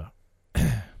that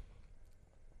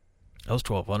was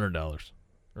 $1,200,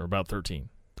 or about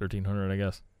 $1,300, I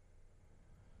guess.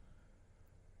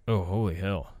 Oh, holy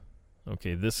hell!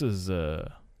 Okay, this is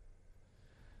it's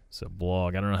a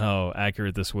blog. I don't know how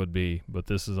accurate this would be, but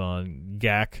this is on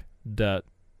gac.co.uk.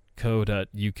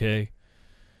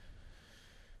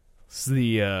 This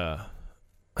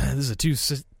is a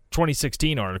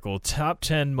 2016 article. Top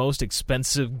 10 most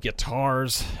expensive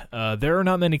guitars. There are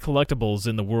not many collectibles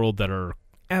in the world that are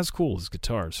as cool as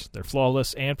guitars. They're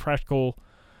flawless and practical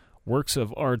works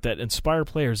of art that inspire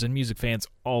players and music fans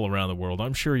all around the world.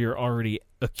 I'm sure you're already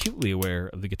acutely aware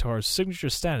of the guitar's signature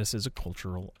status as a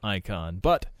cultural icon.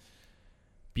 But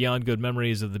beyond good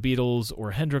memories of the Beatles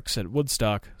or Hendrix at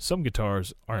Woodstock, some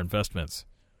guitars are investments.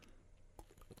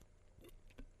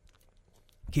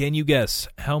 Can you guess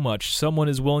how much someone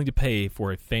is willing to pay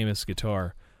for a famous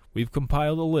guitar? We've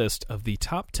compiled a list of the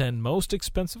top 10 most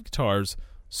expensive guitars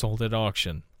sold at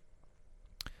auction.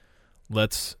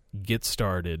 Let's get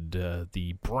started.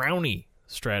 The Brownie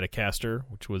Stratocaster,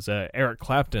 which was Eric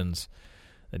Clapton's,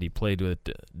 that he played with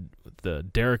the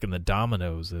Derek and the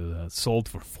Dominoes, sold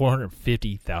for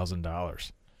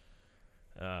 $450,000.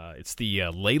 It's the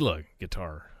Layla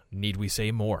guitar. Need we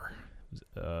say more?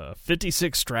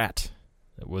 56 Strat.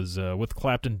 It was with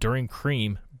Clapton during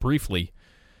Cream, briefly,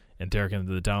 and Derek and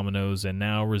the Dominoes, and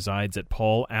now resides at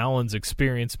Paul Allen's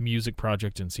Experience Music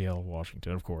Project in Seattle,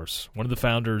 Washington, of course. One of the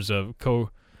founders of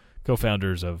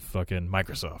co-founders of fucking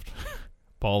Microsoft.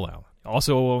 Paul Allen.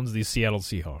 Also owns the Seattle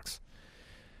Seahawks.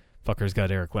 Fucker's got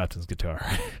Eric Clapton's guitar.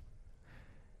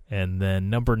 And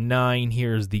then number 9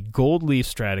 here is the Gold Leaf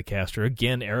Stratocaster.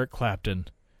 Again, Eric Clapton.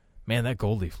 Man, that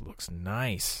gold leaf looks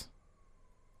nice.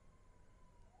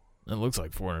 It looks like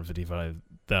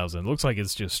 $455,000. It looks like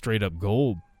it's just straight up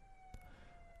gold.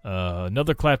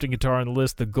 Another Clapton guitar on the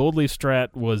list. The Gold Leaf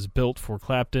Strat was built for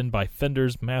Clapton by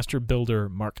Fender's master builder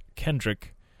Mark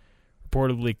Kendrick.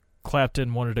 Reportedly,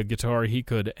 Clapton wanted a guitar he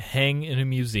could hang in a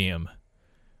museum.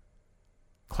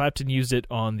 Clapton used it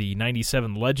on the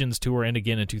 97 Legends tour and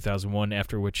again in 2001,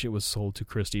 after which it was sold to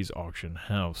Christie's auction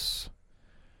house.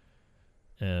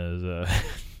 As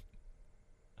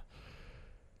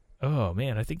oh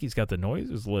man, I think he's got the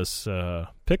noiseless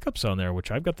pickups on there, which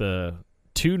I've got the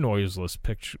 2 noiseless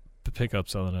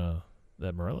pickups on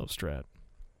that Morello Strat.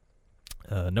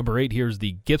 Number 8 here is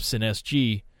the Gibson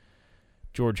SG.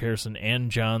 George Harrison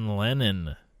and John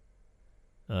Lennon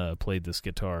played this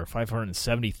guitar.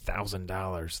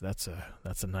 $570,000. That's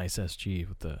a nice SG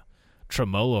with the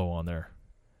tremolo on there.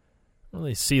 I don't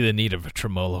really see the need of a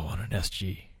tremolo on an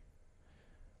SG.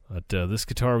 But this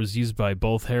guitar was used by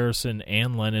both Harrison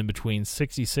and Lennon between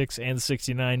 66 and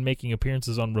 69, making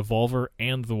appearances on Revolver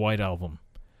and the White Album.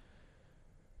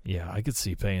 Yeah, I could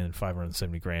see paying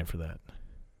 $570,000 for that.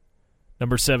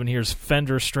 Number 7 here's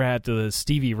Fender Strat to the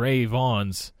Stevie Ray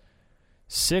Vaughan's.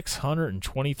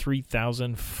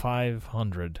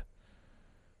 $623,500.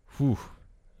 Whew.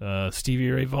 Stevie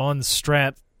Ray Vaughan's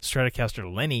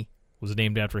Stratocaster Lenny was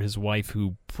named after his wife,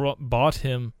 who bought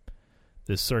him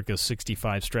this circa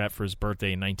 65 Strat for his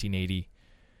birthday in 1980.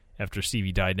 After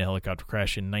Stevie died in a helicopter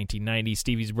crash in 1990,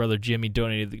 Stevie's brother Jimmy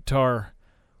donated the guitar,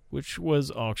 which was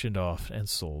auctioned off and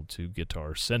sold to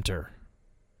Guitar Center.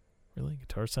 Really?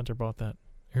 Guitar Center bought that?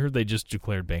 I heard they just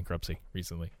declared bankruptcy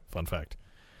recently. Fun fact.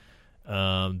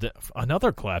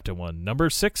 Another Clapton one, number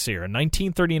 6 here, a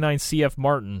 1939 CF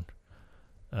Martin,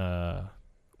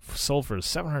 sold for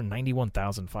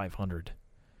 $791,500.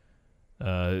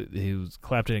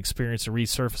 Clapton experienced a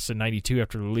resurface in '92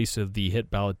 after the release of the hit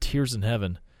ballad "Tears in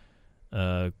Heaven."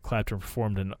 Clapton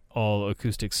performed an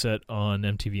all-acoustic set on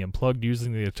MTV Unplugged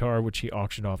using the guitar, which he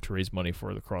auctioned off to raise money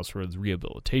for the Crossroads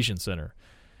Rehabilitation Center.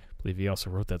 I believe he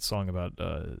also wrote that song about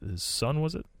his son,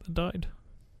 was it, that died?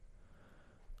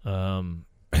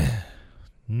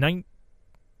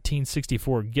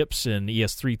 1964 Gibson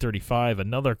ES-335,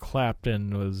 another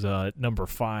Clapton, was number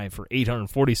 5 for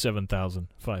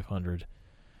 $847,500.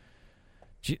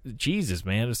 Jesus,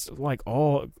 man, it's like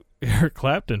all Eric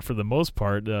Clapton for the most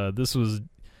part. This was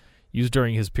used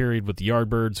during his period with the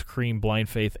Yardbirds, Cream, Blind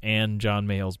Faith, and John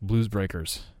Mayall's Blues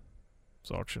Breakers. It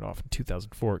was auctioned off in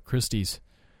 2004 at Christie's.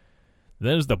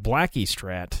 Then there's the Blackie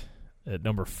Strat at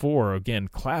number 4. Again,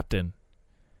 Clapton,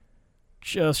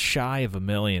 just shy of $1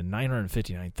 million,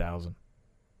 $959,000.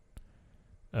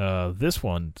 This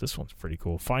one's pretty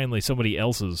cool. Finally, somebody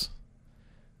else's.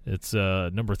 It's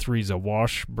number 3 is a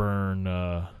Washburn.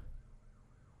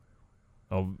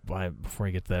 Before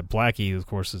I get to that, Blackie, of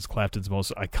course, is Clapton's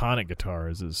most iconic guitar.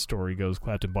 As his story goes,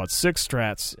 Clapton bought 6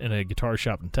 Strats in a guitar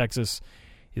shop in Texas.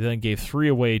 He then gave 3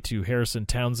 away to Harrison,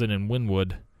 Townsend, and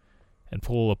Winwood, and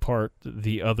pulled apart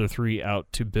the other 3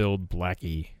 out to build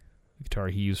Blackie, the guitar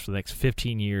he used for the next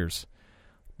 15 years.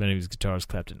 Many of his guitars,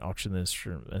 Clapton auctioned the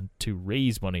instrument to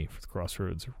raise money for the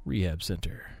Crossroads Rehab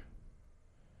Center.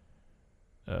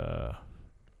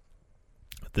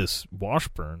 This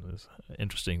Washburn is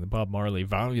interesting. The Bob Marley,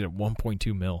 valued at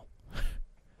 $1.2 million.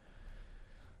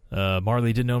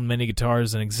 Marley didn't own many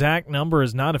guitars. An exact number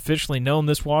is not officially known.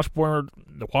 This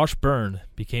Washburn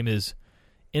became his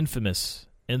infamous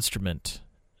instrument.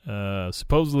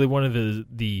 Supposedly one of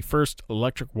the first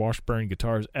electric Washburn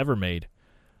guitars ever made.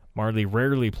 Marley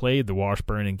rarely played the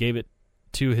Washburn and gave it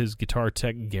to his guitar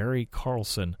tech Gary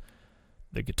Carlson.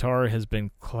 The guitar has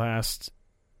been classed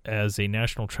as a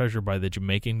national treasure by the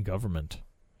Jamaican government.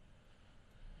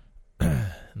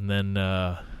 And then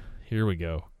here we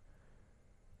go.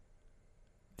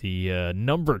 The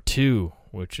number 2,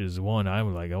 which is one I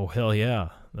was like, oh hell yeah.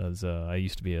 I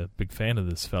used to be a big fan of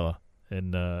this fella.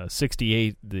 And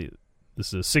 68, this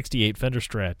is a 68 Fender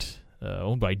Strat,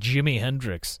 owned by Jimi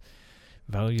Hendrix,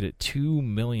 valued at $2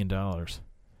 million.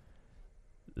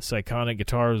 This iconic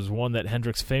guitar is one that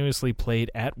Hendrix famously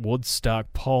played at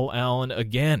Woodstock. Paul Allen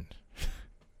again.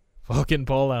 Fucking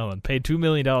Paul Allen. Paid $2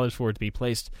 million for it to be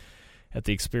placed at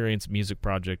the Experience Music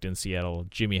Project in Seattle,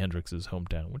 Jimi Hendrix's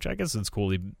hometown, which I guess is cool,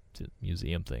 the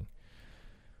museum thing.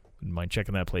 Wouldn't mind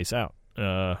checking that place out.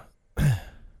 I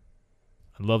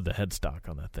love the headstock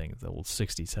on that thing, the old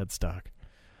 60s headstock.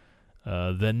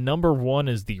 The number 1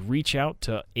 is the Reach Out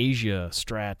to Asia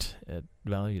Strat, at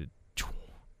valued at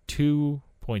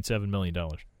 $2.7 million.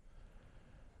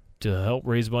 To help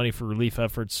raise money for relief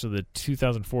efforts to the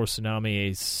 2004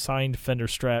 tsunami, a signed Fender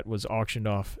Strat was auctioned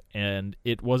off, and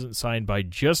it wasn't signed by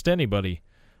just anybody.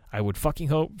 I would fucking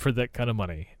hope for that kind of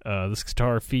money. This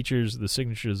guitar features the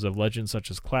signatures of legends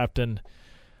such as Clapton,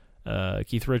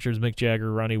 Keith Richards, Mick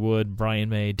Jagger, Ronnie Wood, Brian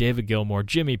May, David Gilmour,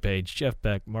 Jimmy Page, Jeff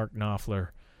Beck, Mark Knopfler,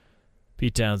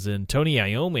 Pete Townsend, Tony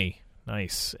Iommi,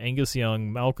 nice, Angus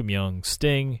Young, Malcolm Young,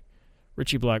 Sting,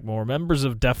 Richie Blackmore, members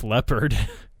of Def Leppard,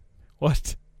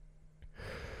 what?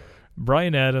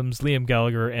 Bryan Adams, Liam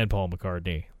Gallagher, and Paul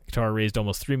McCartney. The guitar raised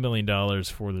almost $3 million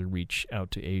for the Reach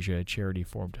Out to Asia, a charity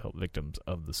formed to help victims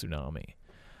of the tsunami.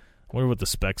 I wonder what the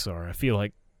specs are. I feel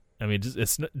like, I mean,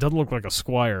 it doesn't look like a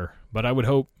Squire, but I would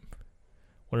hope.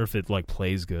 Wonder if it like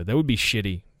plays good. That would be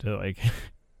shitty to like.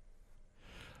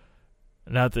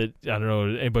 Not that I don't know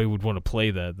anybody would want to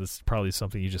play that. This is probably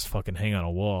something you just fucking hang on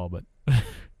a wall. But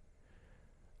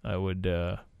I would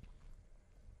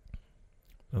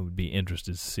be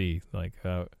interested to see like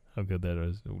how good that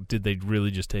is. Did they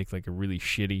really just take like a really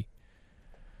shitty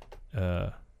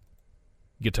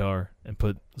guitar and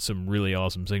put some really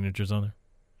awesome signatures on there?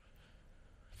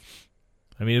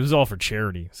 I mean, it was all for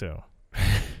charity, so.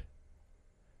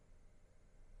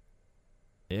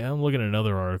 Yeah, I'm looking at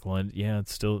another article, and yeah,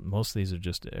 it's still, most of these are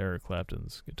just Eric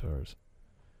Clapton's guitars.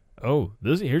 Oh,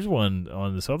 here's one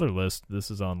on this other list. This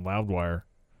is on Loudwire.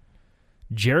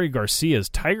 Jerry Garcia's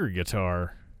Tiger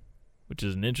guitar, which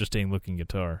is an interesting looking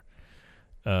guitar.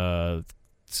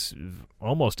 it's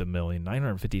almost $1 million,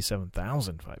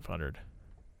 957,500.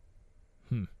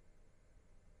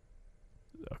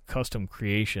 A custom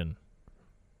creation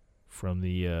from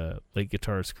the late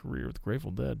guitarist's career with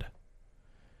Grateful Dead,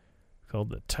 called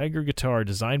the Tiger Guitar,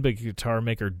 designed by guitar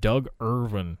maker Doug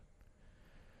Irwin,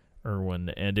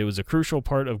 and it was a crucial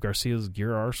part of Garcia's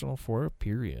gear arsenal for a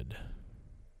period.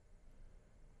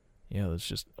 Yeah, that's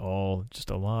just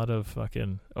a lot of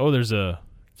fucking... Oh, there's a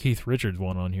Keith Richards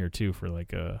one on here, too, for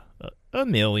like a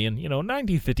million.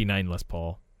 1959 Les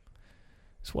Paul.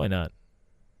 So why not?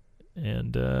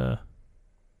 And,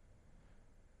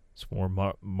 it's more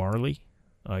Marley.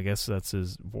 I guess that's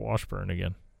his Washburn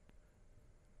again.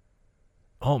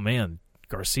 Oh, man.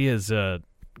 Garcia's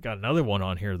got another one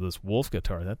on here, this Wolf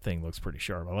guitar. That thing looks pretty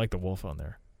sharp. I like the Wolf on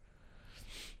there.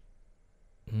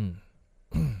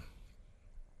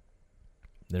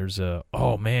 There's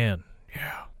oh man,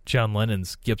 yeah, John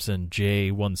Lennon's Gibson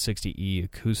J160E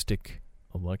acoustic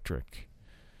electric.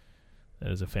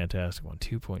 That is a fantastic one,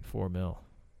 2.4 mil.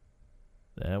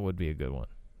 That would be a good one.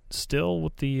 Still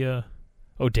with the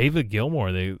David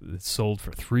Gilmour, it sold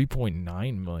for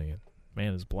 $3.9 million.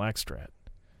 Man, his Blackstrat.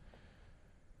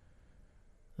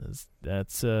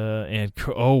 That's and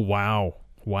oh wow,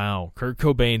 Kurt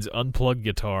Cobain's unplugged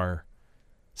guitar,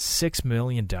 $6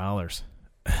 million.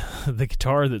 The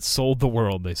guitar that sold the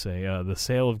world, they say. The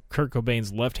sale of Kurt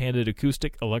Cobain's left-handed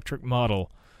acoustic electric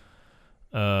model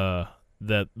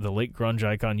that the late grunge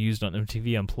icon used on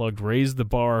MTV Unplugged raised the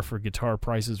bar for guitar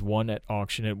prices won at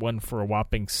auction. It went for a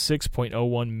whopping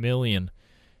 $6.01 million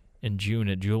in June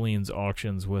at Julien's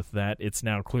auctions. With that, it's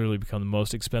now clearly become the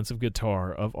most expensive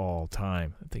guitar of all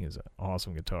time. I think it's an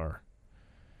awesome guitar.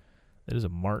 It is a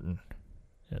Martin.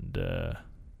 And,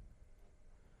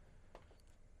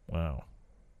 wow.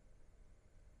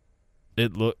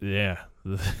 The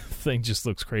thing just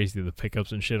looks crazy. The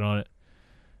pickups and shit on it.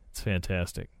 It's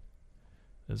fantastic.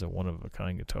 It's a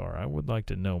one-of-a-kind guitar. I would like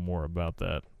to know more about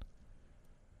that.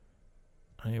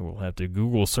 I will have to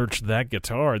Google search that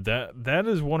guitar. That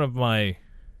is one of my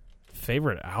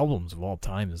favorite albums of all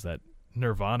time, is that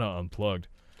Nirvana Unplugged.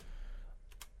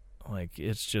 Like,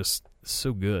 it's just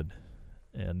so good.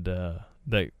 And I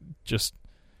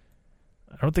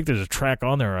don't think there's a track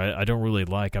on there I don't really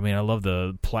like. I mean, I love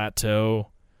the Plateau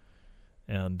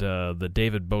and the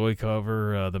David Bowie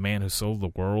cover, The Man Who Sold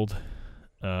the World.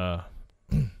 Damn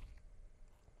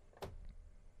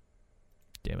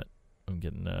it. I'm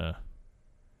getting...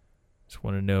 just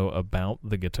want to know about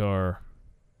the guitar.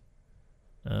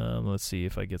 Let's see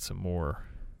if I get some more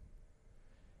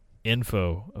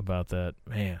info about that.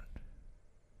 Man.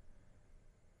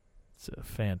 It's a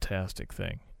fantastic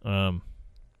thing.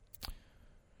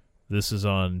 This is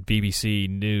on BBC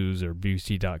News or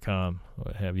BBC.com,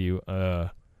 what have you.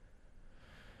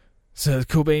 Says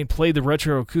Cobain played the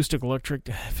retro acoustic electric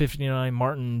 59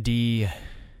 Martin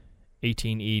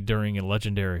D18E during a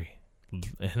legendary,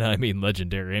 and I mean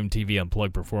legendary, MTV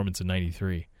Unplugged performance in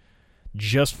 93.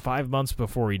 Just 5 months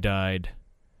before he died.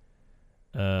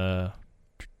 Most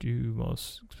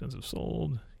expensive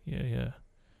sold. Yeah.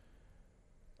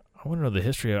 I want to know the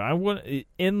history.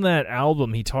 In that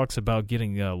album, he talks about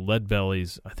getting Lead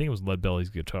Belly's. I think it was Lead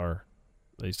Belly's guitar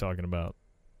that he's talking about.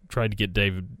 Tried to get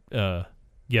David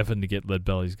Geffen to get Lead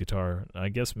Belly's guitar. I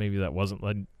guess maybe that wasn't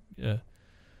Lead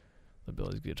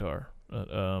Belly's guitar.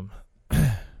 But,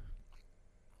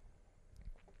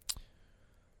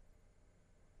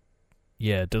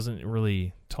 yeah, it doesn't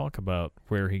really talk about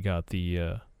where he got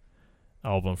the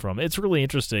album from. It's really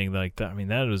interesting. Like that. I mean,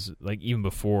 that was like even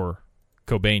before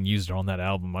Cobain used it on that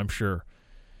album. I'm sure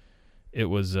it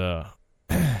was I'm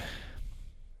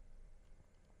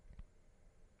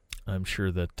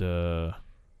sure that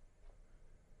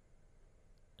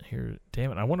here,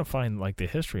 damn it, I want to find like the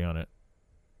history on it.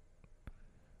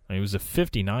 I mean, it was a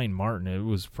 59 Martin. It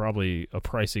was probably a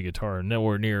pricey guitar,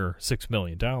 nowhere near $6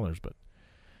 million, but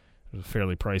it was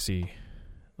fairly pricey.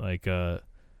 Like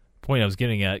point I was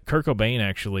getting at, Kurt Cobain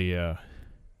actually a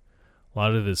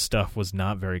lot of his stuff was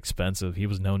not very expensive. He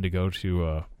was known to go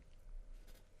to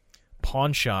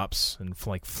pawn shops and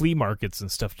like flea markets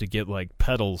and stuff to get like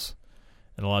pedals,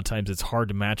 and a lot of times it's hard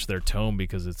to match their tone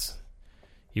because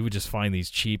he would just find these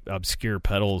cheap, obscure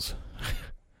pedals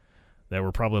that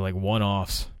were probably like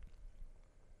one-offs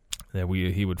that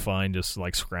he would find just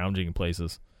like scrounging in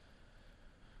places.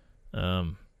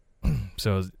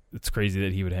 So it's crazy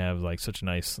that he would have like such a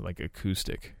nice like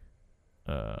acoustic.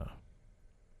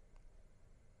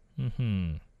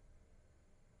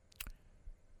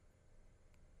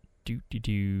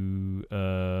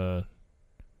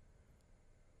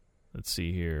 Let's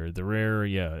see here. The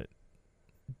rare,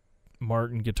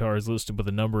 Martin guitar is listed with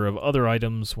a number of other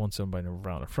items, once owned by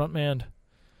Nirvana frontman.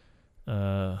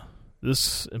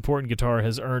 This important guitar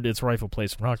has earned its rightful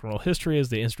place in rock and roll history as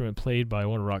the instrument played by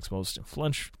one of rock's most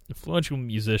influential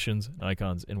musicians and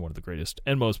icons in one of the greatest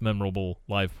and most memorable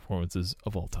live performances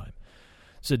of all time.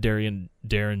 Said Darren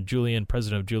Julian,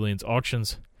 president of Julian's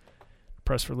Auctions.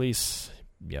 Press release,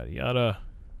 yada yada.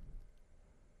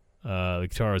 The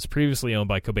guitar was previously owned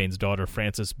by Cobain's daughter,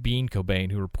 Frances Bean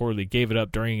Cobain, who reportedly gave it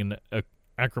up during an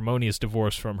acrimonious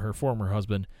divorce from her former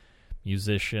husband,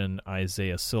 musician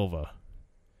Isaiah Silva.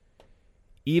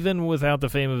 Even without the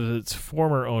fame of its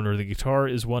former owner, the guitar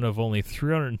is one of only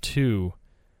 302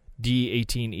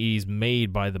 D18Es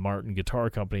made by the Martin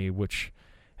Guitar Company, which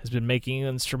has been making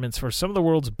instruments for some of the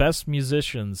world's best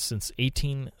musicians since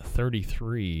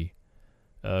 1833.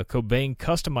 Cobain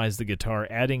customized the guitar,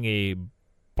 adding a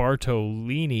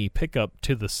Bartolini pickup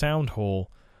to the sound hole,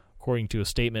 according to a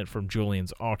statement from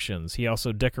Julian's Auctions. He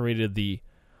also decorated the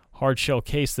hard-shell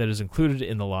case that is included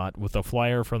in the lot with a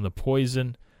flyer from the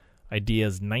Poison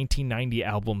Ideas 1990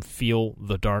 album Feel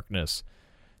the Darkness.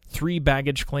 3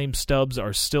 baggage claim stubs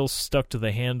are still stuck to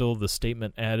the handle, the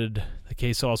statement added. The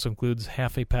case also includes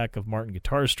half a pack of Martin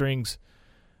guitar strings,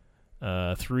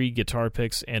 3 guitar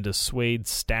picks, and a suede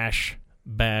stash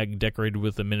bag decorated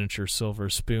with a miniature silver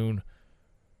spoon,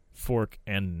 fork,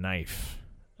 and knife.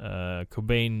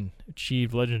 Cobain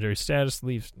achieved legendary status,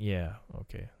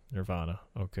 Nirvana,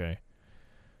 okay.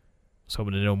 Was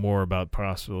hoping to know more about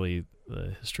possibly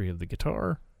the history of the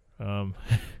guitar. Oh,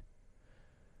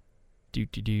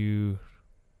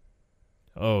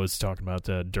 it's talking about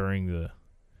during the...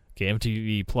 Okay,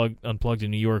 MTV Unplugged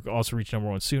in New York also reached number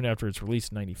 1 soon after its release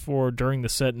in 1994. During the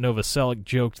set, Novoselic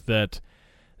joked that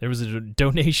there was a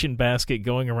donation basket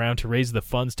going around to raise the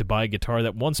funds to buy a guitar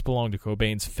that once belonged to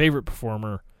Cobain's favorite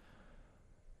performer.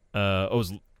 Yehudi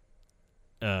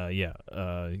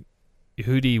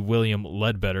William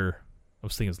Ledbetter. I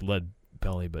was thinking it was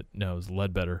Leadbelly, but no, it was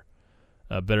Ledbetter.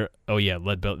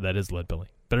 Leadbelly. That is Leadbelly.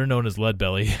 Better known as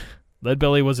Leadbelly.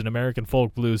 Leadbelly was an American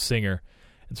folk blues singer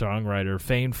and songwriter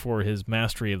famed for his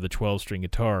mastery of the 12-string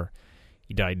guitar.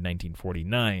 He died in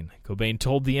 1949. Cobain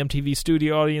told the MTV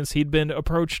studio audience he'd been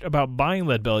approached about buying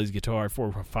Leadbelly's guitar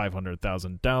for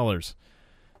 $500,000.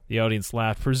 The audience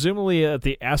laughed, presumably at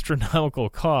the astronomical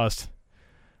cost.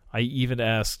 I even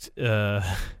asked David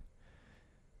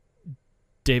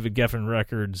Geffen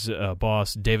Records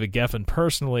boss David Geffen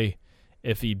personally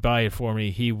if he'd buy it for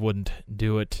me. He wouldn't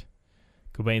do it.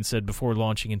 Cobain said before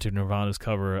launching into Nirvana's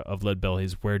cover of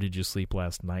Leadbelly's Where Did You Sleep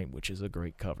Last Night, which is a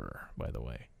great cover, by the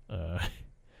way.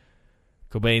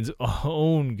 Cobain's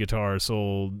own guitar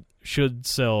should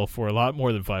sell for a lot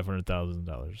more than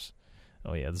 $500,000.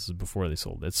 Oh yeah, this is before they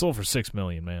sold it. It sold for $6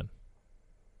 million, man.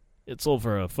 It sold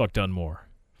for a fuck ton more.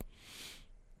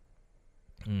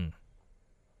 I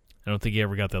don't think he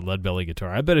ever got that Leadbelly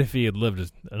guitar. I bet if he had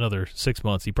lived another 6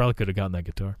 months, he probably could have gotten that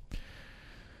guitar.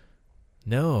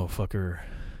 No, fucker.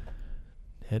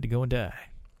 Had to go and die.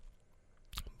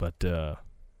 But,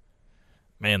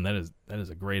 man, that is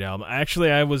a great album.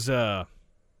 Actually, I was, the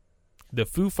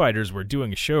Foo Fighters were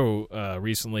doing a show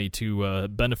recently to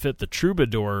benefit the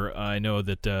Troubadour. I know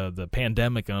that the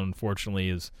pandemic, unfortunately,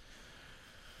 has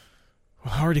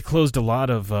already closed a lot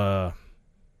of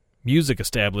music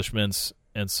establishments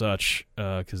and such,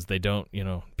 because they don't,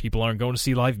 people aren't going to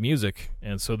see live music,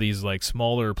 and so these like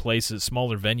smaller places,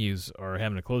 smaller venues are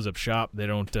having to close up shop. They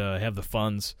don't have the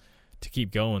funds to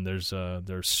keep going.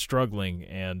 They're struggling,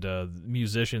 and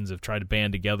musicians have tried to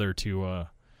band together to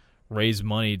raise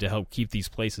money to help keep these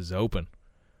places open.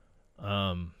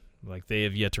 Like they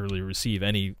have yet to really receive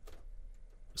any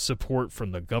support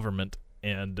from the government,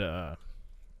 and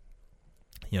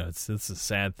it's a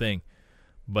sad thing.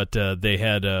 But they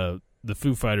had the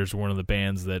Foo Fighters were one of the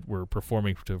bands that were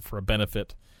performing for a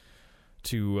benefit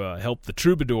to help the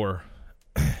Troubadour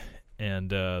and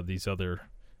these other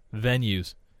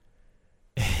venues.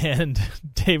 And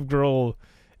Dave Grohl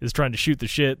is trying to shoot the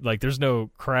shit. Like, there's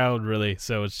no crowd, really,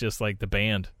 so it's just like the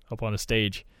band up on a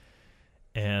stage.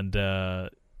 And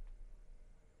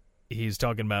he's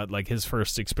talking about, like, his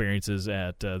first experiences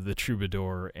at the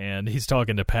Troubadour, and he's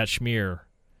talking to Pat Schmier.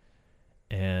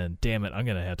 And damn it, I'm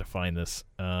gonna have to find this.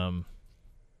 On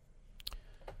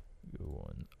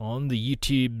the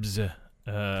YouTube's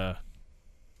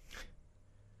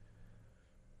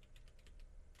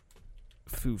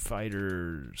Foo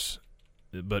Fighters,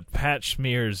 but Pat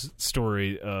Schmier's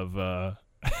story of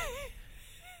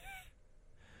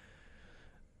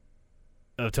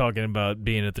of talking about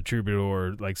being at the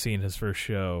Troubadour, like seeing his first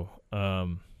show.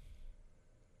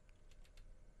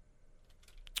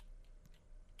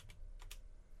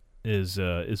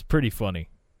 is pretty funny,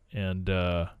 and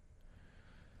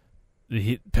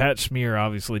Pat Smear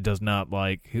obviously does not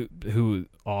like who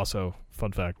also,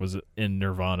 fun fact, was in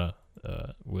Nirvana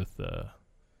with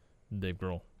Dave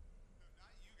Grohl.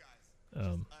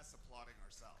 I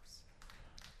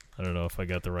don't know if I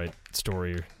got the right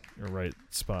story or right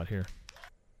spot here.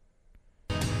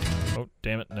 Oh,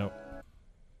 damn it, no.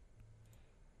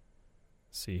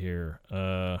 Let's see here.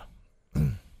 Damn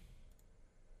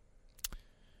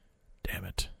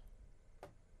it.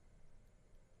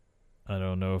 I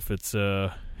don't know if it's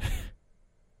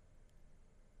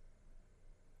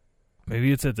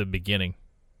maybe it's at the beginning.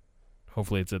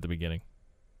 Hopefully it's at the beginning.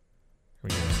 Here we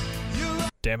go.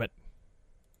 Damn it.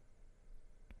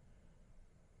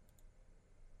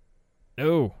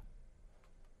 No.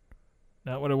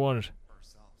 Not what I wanted.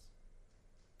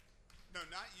 No,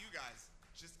 not you guys.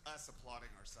 Just us applauding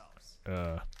ourselves.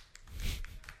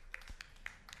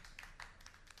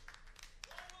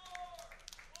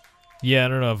 Yeah, I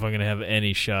don't know if I'm gonna have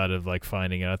any shot of like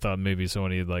finding it. I thought maybe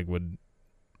somebody like would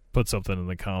put something in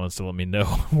the comments to let me know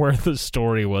where the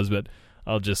story was, but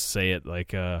I'll just say it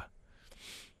like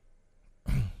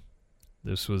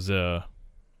this was oh,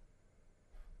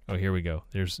 here we go.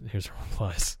 Here's the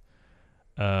replies.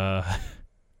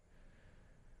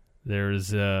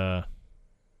 There's no,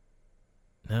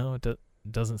 it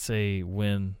doesn't say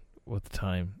what the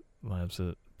time lapse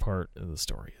part of the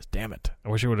story is. Damn it. I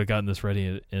wish I would have gotten this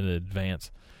ready in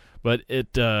advance. But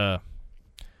he's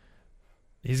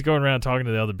going around talking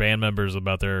to the other band members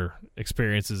about their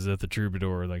experiences at the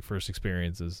Troubadour, like first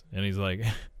experiences. And he's like,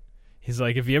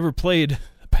 have you ever played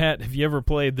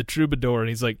the Troubadour? And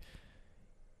he's like,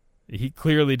 he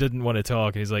clearly didn't want to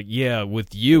talk. And he's like, yeah,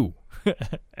 with you,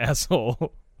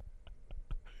 asshole.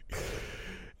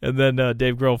 And then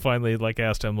Dave Grohl finally like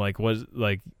asked him like,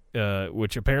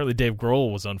 which apparently Dave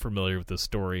Grohl was unfamiliar with this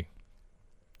story.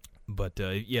 But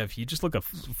yeah, if you just look up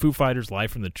Foo Fighters live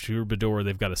from the Troubadour,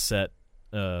 they've got a set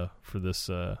for this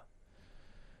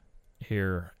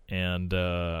here, and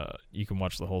you can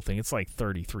watch the whole thing. It's like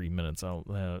 33 minutes. I'll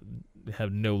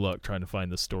have no luck trying to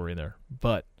find the story there.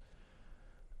 But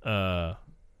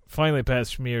finally, Pat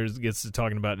Smears gets to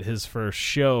talking about his first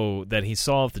show that he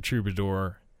saw at the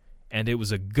Troubadour, and it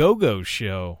was a go-go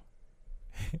show.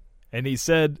 And he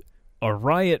said a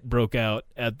riot broke out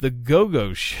at the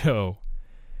go-go show.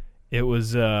 It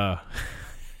was,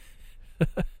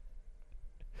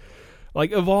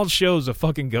 like, of all shows, a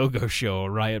fucking go-go show, a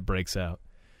riot breaks out.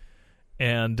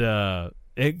 And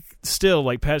it still,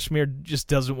 like, Pat Smear just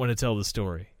doesn't want to tell the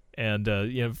story. And,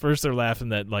 first they're laughing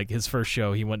that, like, his first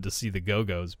show, he went to see the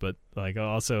Go-Go's. But, like,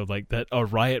 also, like, that a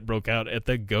riot broke out at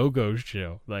the Go-Go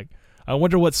show. Like, I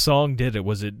wonder what song did it.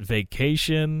 Was it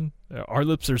Vacation? Our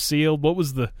Lips Are Sealed? What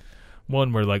was the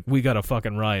one where, like, we got a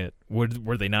fucking riot?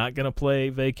 Were they not going to play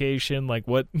Vacation? Like,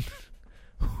 what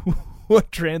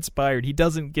what transpired? He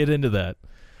doesn't get into that,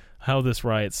 how this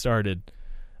riot started.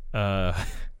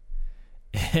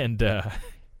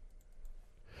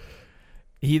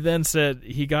 He then said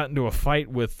he got into a fight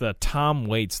with Tom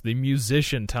Waits, the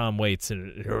musician Tom Waits.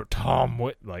 And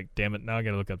damn it, now I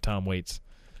got to look up Tom Waits.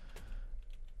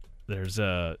 There's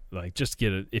just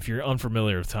get it. If you're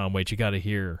unfamiliar with Tom Waits, you got to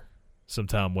hear some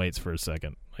Tom Waits for a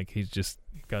second. Like, he's just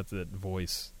got that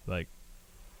voice. Like,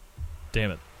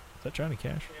 damn it, is that Johnny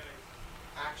Cash?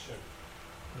 Action.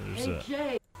 There's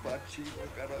Jay.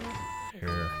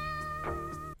 here.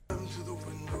 To the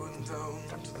window and down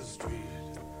to the street.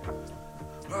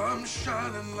 I'm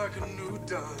shining like a new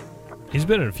dime. He's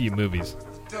been in a few movies.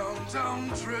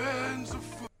 Downtown trends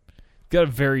of Got a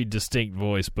very distinct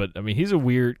voice, but I mean, he's a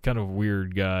kind of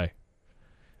weird guy.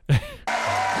 Oh,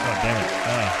 damn it.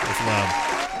 That's loud.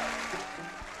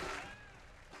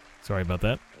 Sorry about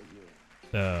that.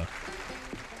 Oh,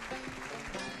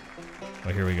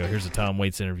 here we go. Here's a Tom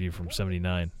Waits interview from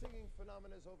 79. Singing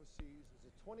phenomenon overseas is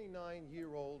a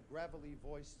 29-year-old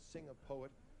gravelly-voiced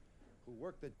singer-poet who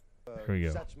worked at Here we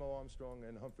go. Satchmo Armstrong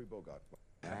and Humphrey Bogart.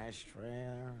 Oh,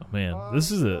 man.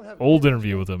 This is an old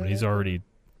interview with him, and he's already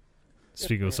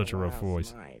speaking with such a rough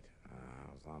voice. Night. I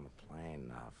was on a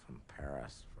plane from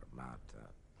Paris for about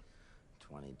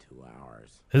 22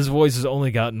 hours. His voice has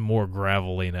only gotten more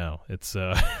gravelly now. It's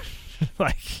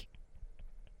like,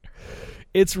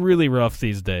 it's really rough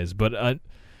these days. But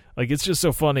it's just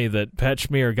so funny that Pat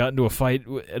Smear got into a fight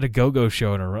at a go-go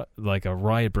show, and a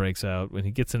riot breaks out when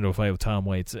he gets into a fight with Tom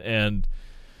Waits. And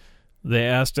they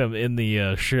asked him in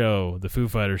the show, the Foo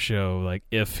Fighters show, like,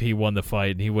 if he won the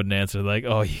fight, and he wouldn't answer. Like,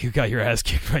 oh, you got your ass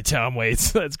kicked by Tom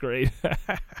Waits. That's great.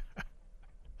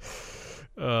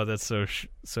 Oh, that's so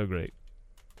great.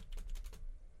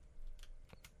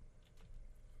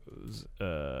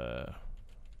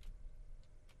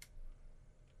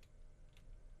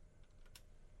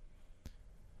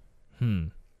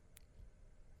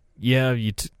 Yeah,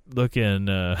 you look in,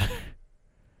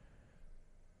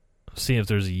 see if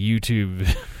there's a YouTube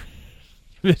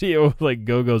video of, like,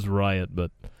 Go-Go's riot,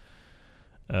 but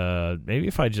maybe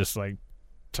if I just, like,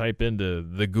 type into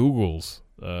the Googles,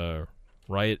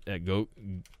 riot at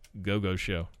Go-Go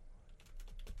show.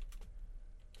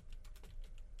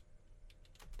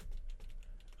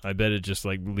 I bet it just,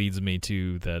 like, leads me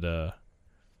to that,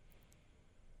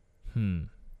 Is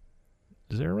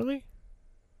there really?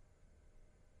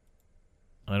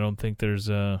 I don't think there's,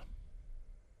 I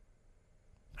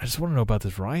just want to know about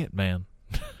this riot, man.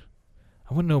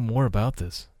 I want to know more about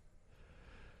this.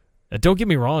 Don't get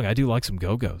me wrong, I do like some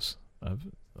Go-Go's.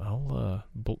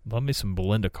 Love me some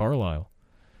Belinda Carlisle.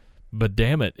 But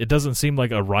damn it, it doesn't seem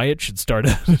like a riot should start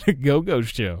out at a Go-Go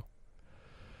show.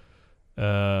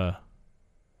 They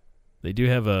do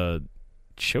have a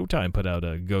Showtime put out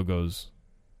a Go-Go's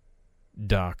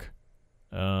doc.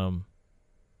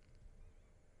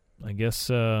 I guess,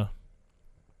 yeah,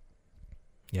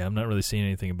 I'm not really seeing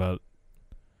anything about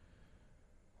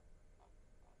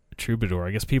Troubadour.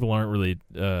 I guess people aren't really,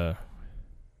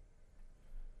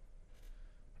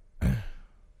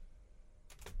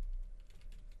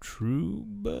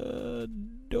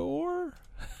 Troubadour?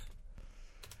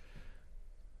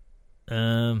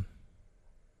 No,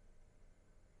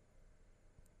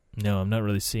 I'm not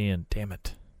really seeing, damn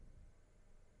it.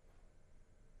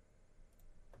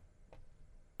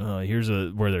 Here's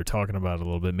where they're talking about it a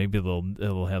little bit. Maybe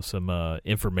it'll have some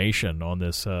information on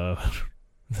this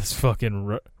this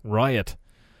fucking riot.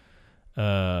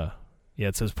 Yeah,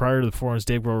 it says prior to the performance,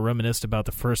 Dave Grohl reminisced about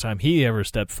the first time he ever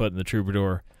stepped foot in the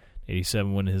Troubadour,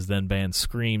 1987, when his then band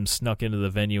Scream snuck into the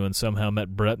venue and somehow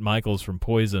met Bret Michaels from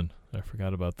Poison. I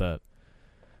forgot about that.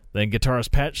 Then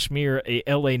guitarist Pat Smear, a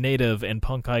L.A. native and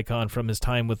punk icon from his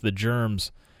time with the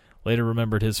Germs, later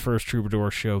remembered his first Troubadour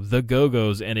show, The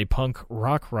Go-Go's, and a punk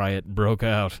rock riot broke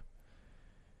out.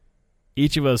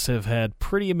 Each of us have had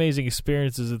pretty amazing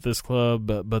experiences at this club,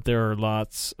 but there are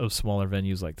lots of smaller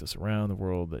venues like this around the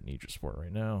world that need your support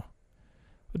right now.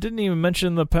 But didn't even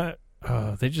mention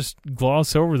they just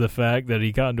gloss over the fact that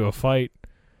he got into a fight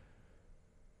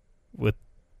with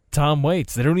Tom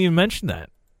Waits. They don't even mention that.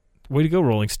 Way to go,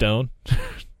 Rolling Stone.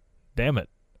 Damn it.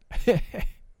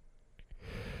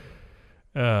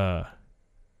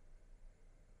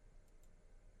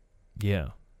 Yeah,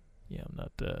 I'm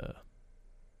not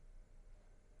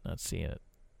seeing it.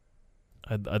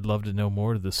 I'd love to know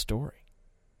more to this story.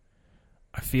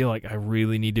 I feel like I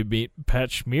really need to meet Pat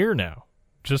Smear now,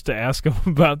 just to ask him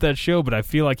about that show, but I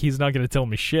feel like he's not going to tell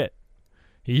me shit.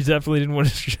 He definitely didn't want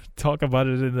to talk about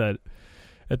it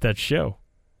at that show.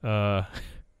 But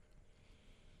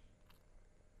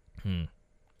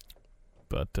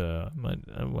I might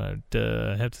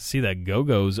have to see that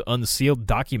Go-Go's Unsealed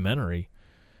documentary.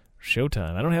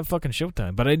 Showtime. I don't have fucking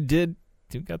Showtime, but I do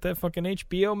got that fucking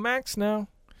HBO Max now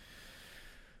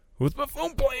with my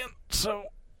phone plan, so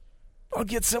I'll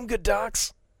get some good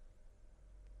docs.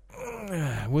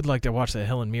 I would like to watch that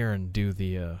Helen Mirren do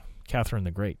the Catherine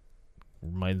the Great.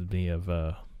 Reminds me of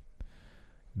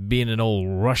being in old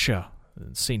Russia,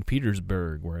 St.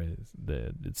 Petersburg, where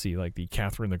I'd see like the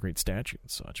Catherine the Great statue and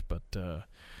such. But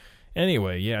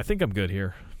anyway, yeah, I think I'm good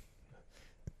here.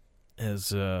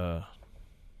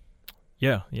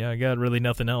 Yeah, I got really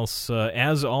nothing else.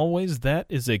 As always, that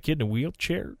is a kid in a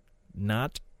wheelchair,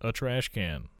 not a trash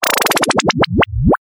can.